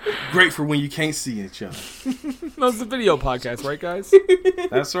 Great for when you can't see each other. That's the video podcast, right, guys?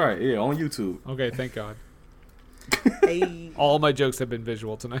 That's right. Yeah, on YouTube. Okay, thank God. Hey. All my jokes have been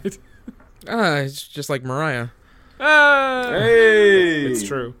visual tonight. It's just like Mariah. Hey, It's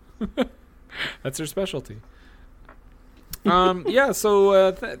true. That's her specialty. Yeah,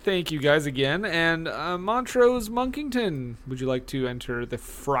 so thank you guys again. And Montrose Monkington, would you like to enter the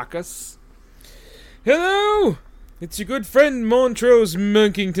fracas? Hello! It's your good friend Montrose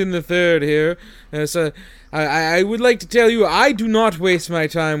Monkington III here. So I would like to tell you I do not waste my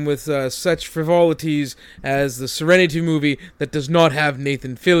time with such frivolities as the Serenity movie that does not have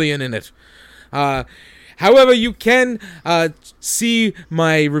Nathan Fillion in it. However, you can see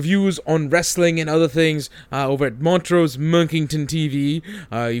my reviews on wrestling and other things over at Montrose Monkington TV.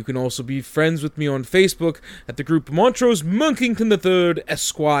 You can also be friends with me on Facebook at the group Montrose Monkington III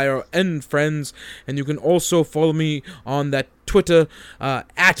Esquire and Friends. And you can also follow me on that Twitter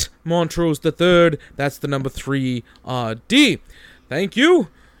at Montrose III. That's the number 3D. Thank you.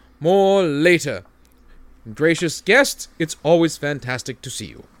 More later. Gracious guests, it's always fantastic to see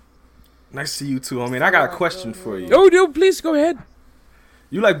you. nice to see you too. I mean, I got a question for you. Oh, no, please go ahead.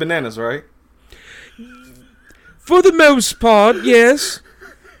 You like bananas, right? For the most part, yes.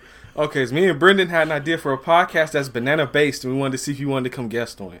 Okay, so me and Brendan had an idea for a podcast that's banana based, and we wanted to see if you wanted to come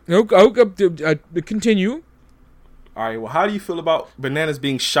guest on it. Continue. All right. Well, how do you feel about bananas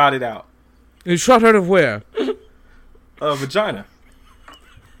being shotted out? Shot out of where? Vagina.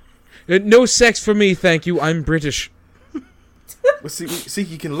 No sex for me, thank you. I'm British. But see,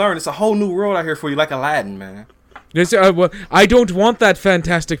 you can learn. It's a whole new world out here for you, like Aladdin, man. Yes, well, I don't want that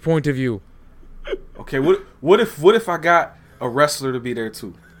fantastic point of view. Okay, what if I got a wrestler to be there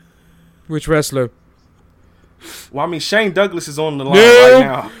too? Which wrestler? Well, I mean, Shane Douglas is on the line No. right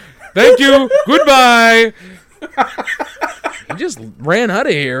now. Thank you. Goodbye. He just ran out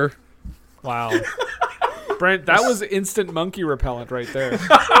of here. Wow. Brent, that was instant monkey repellent right there.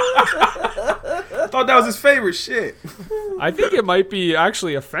 I thought that was his favorite shit. I think it might be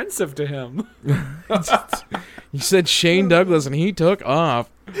actually offensive to him. You said Shane Douglas, and he took off.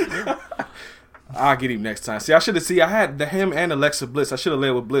 I'll get him next time. See, I had him and Alexa Bliss. I should have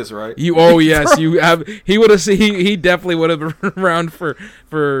led with Bliss, right? Yes, you have. He would have. He definitely would have been around for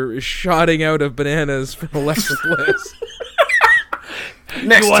shotting out of bananas for Alexa Bliss.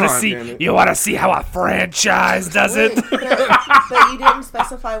 Next You want to time, see? damn it. You want to see how a franchise does it? But you didn't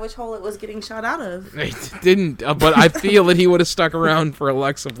specify which hole it was getting shot out of. He didn't, but I feel that he would have stuck around for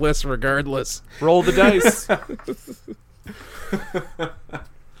Alexa Bliss regardless. Roll the dice.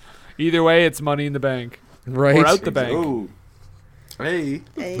 Either way, it's money in the bank. Right. Or out the bank. Ooh. Hey.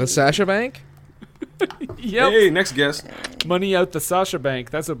 The Sasha Bank? Yep. Hey, next guest. Money out the Sasha Bank.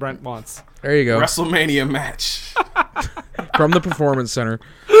 That's what Brent wants. There you go. WrestleMania match. From the Performance Center.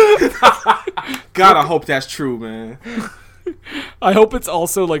 God, I hope that's true, man. I hope it's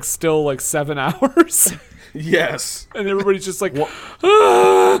also like still like 7 hours. Yes. And everybody's just like, It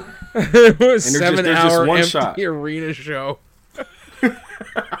was And there's 7 just hour one empty shot. arena show.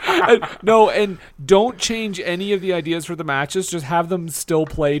 no, and don't change any of the ideas for the matches. Just have them still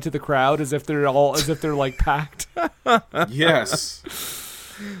play to the crowd as if they're like packed. Yes.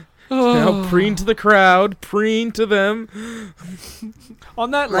 Now preen to the crowd, preen to them.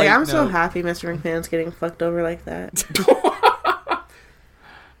 On that, Like, light I'm so note, happy Mr. McMahon's getting fucked over like that.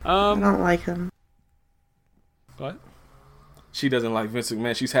 I don't like him. What? She doesn't like Vince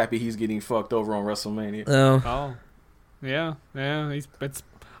McMahon. She's happy he's getting fucked over on WrestleMania. Oh, Oh, yeah.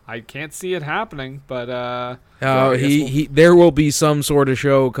 I can't see it happening, but there will be some sort of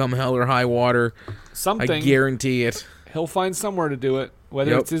show come hell or high water. something. I guarantee it. He'll find somewhere to do it.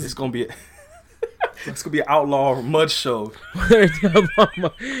 Whether Yep. it's his It's gonna be an outlaw mud show.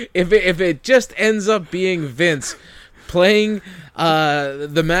 if it just ends up being Vince playing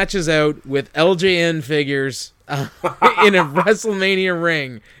the matches out with LJN figures in a WrestleMania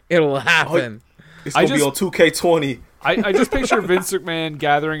ring, it'll happen. It's gonna be on 2K20. I just picture Vince McMahon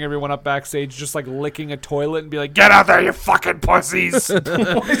gathering everyone up backstage, just like licking a toilet and be like, "Get out there, you fucking pussies!"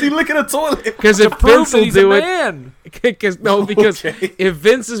 Why is he licking a toilet? Because if Prove Vince that will he's a do it, man. because Okay. if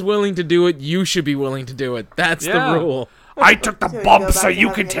Vince is willing to do it, you should be willing to do it. That's Yeah. the rule. I took the So we bump go so back to you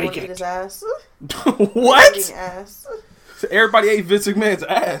having can everyone take eat it. his ass. What? Eating ass. So everybody ate Vince McMahon's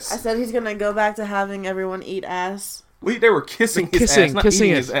I ass. said he's gonna go back to having everyone eat ass. They were kissing his ass, not kissing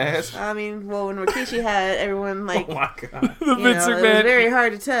eating it. his ass. I mean, well, when Rikishi had everyone like, Oh my god. The you Vince know, it was very McMahon,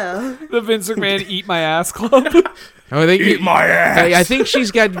 hard to tell. the Vince McMahon eat my ass club. I think Eat my ass. I think she's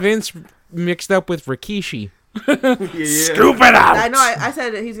got Vince mixed up with Rikishi. Yeah. Scoop it out. I know. I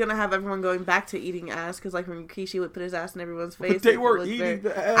said that he's gonna have everyone going back to eating ass because, like, when Rikishi would put his ass in everyone's face, But they it were looked eating very-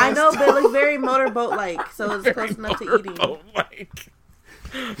 the ass. I know, but it looked very motorboat like, so it's close enough to eating.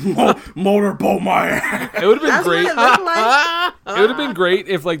 Motorboat my ass. It would have been That's great. what it looked like. It would have been great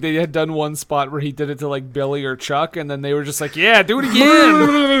if like they had done one spot where he did it to like Billy or Chuck, and then they were just like, "Yeah, do it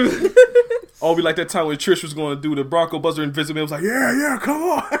again." Oh, be like that time when Trish was going to do the Bronco Buster and Vince McMahon was like, yeah, come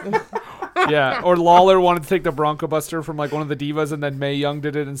on. Yeah, or Lawler wanted to take the Bronco Buster from like one of the divas, and then Mae Young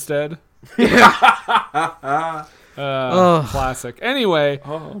did it instead. Classic. Anyway,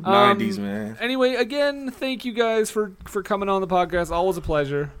 90s, man. Anyway, again, thank you guys for coming on the podcast. Always a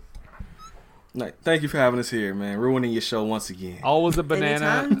pleasure. Like, thank you for having us here, man. Ruining your show once again. Always a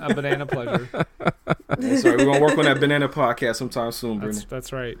banana pleasure. That's right. We're gonna work on that banana podcast sometime soon, Brendan.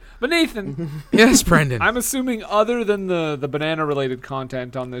 That's right. But Nathan, Yes, Brendan. I'm assuming other than the banana related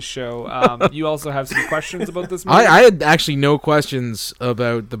content on this show, you also have some questions about this movie. I had actually no questions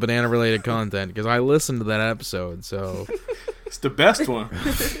about the banana related content because I listened to that episode. So It's the best one.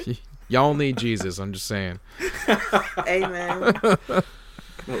 y'all need Jesus. I'm just saying. Amen.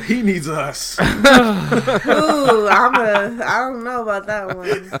 No, he needs us. Ooh, I don't know about that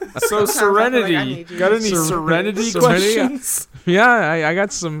one. So Sometimes I feel like I Serenity. need you. Got any Serenity questions? Yeah, I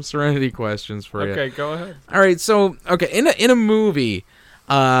got some Serenity questions for you. Okay, go ahead. All right, so in a movie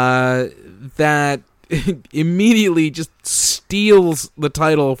that immediately just steals the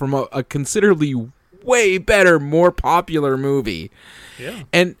title from a considerably way better, more popular movie, Yeah.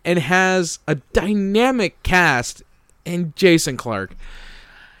 and has a dynamic cast and Jason Clarke,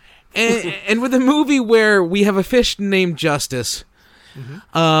 and with a movie where we have a fish named Justice,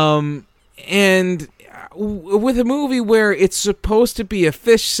 and with a movie where it's supposed to be a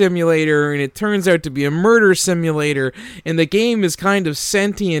fish simulator and it turns out to be a murder simulator, and the game is kind of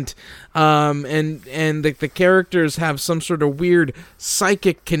sentient, and the characters have some sort of weird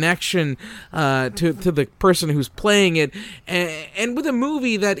psychic connection to the person who's playing it, and with a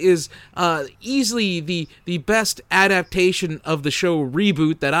movie that is easily the best adaptation of the show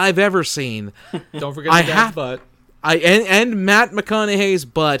Reboot that I've ever seen. Don't forget the dad's butt. And Matt McConaughey's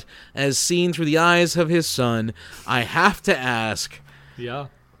butt as seen through the eyes of his son, I have to ask, Yeah.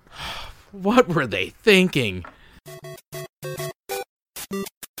 what were they thinking?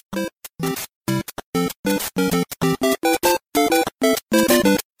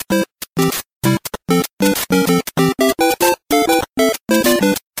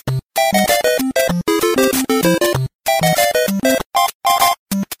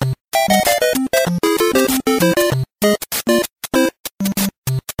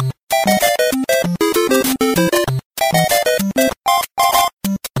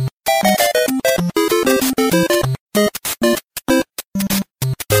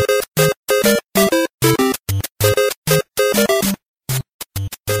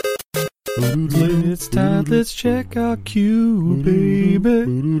 It's time, let's check our cue,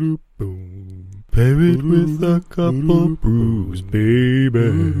 baby. Pair it with a couple brews,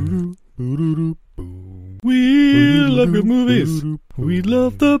 baby. We love good movies. We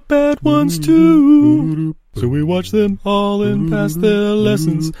love the bad ones too. So we watch them all and pass their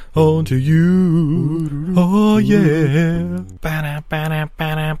lessons on to you. Oh yeah.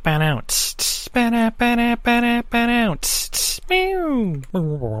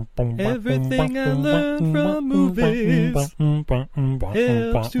 Everything I learned from movies helps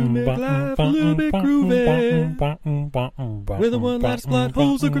to make life a little bit groovy. With a one-liner plot,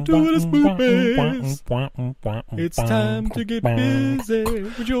 holes of gratuitous movies. It's time to get busy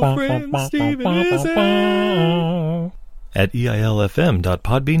with your friend Steve and Izzy at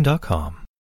eilfm.podbean.com.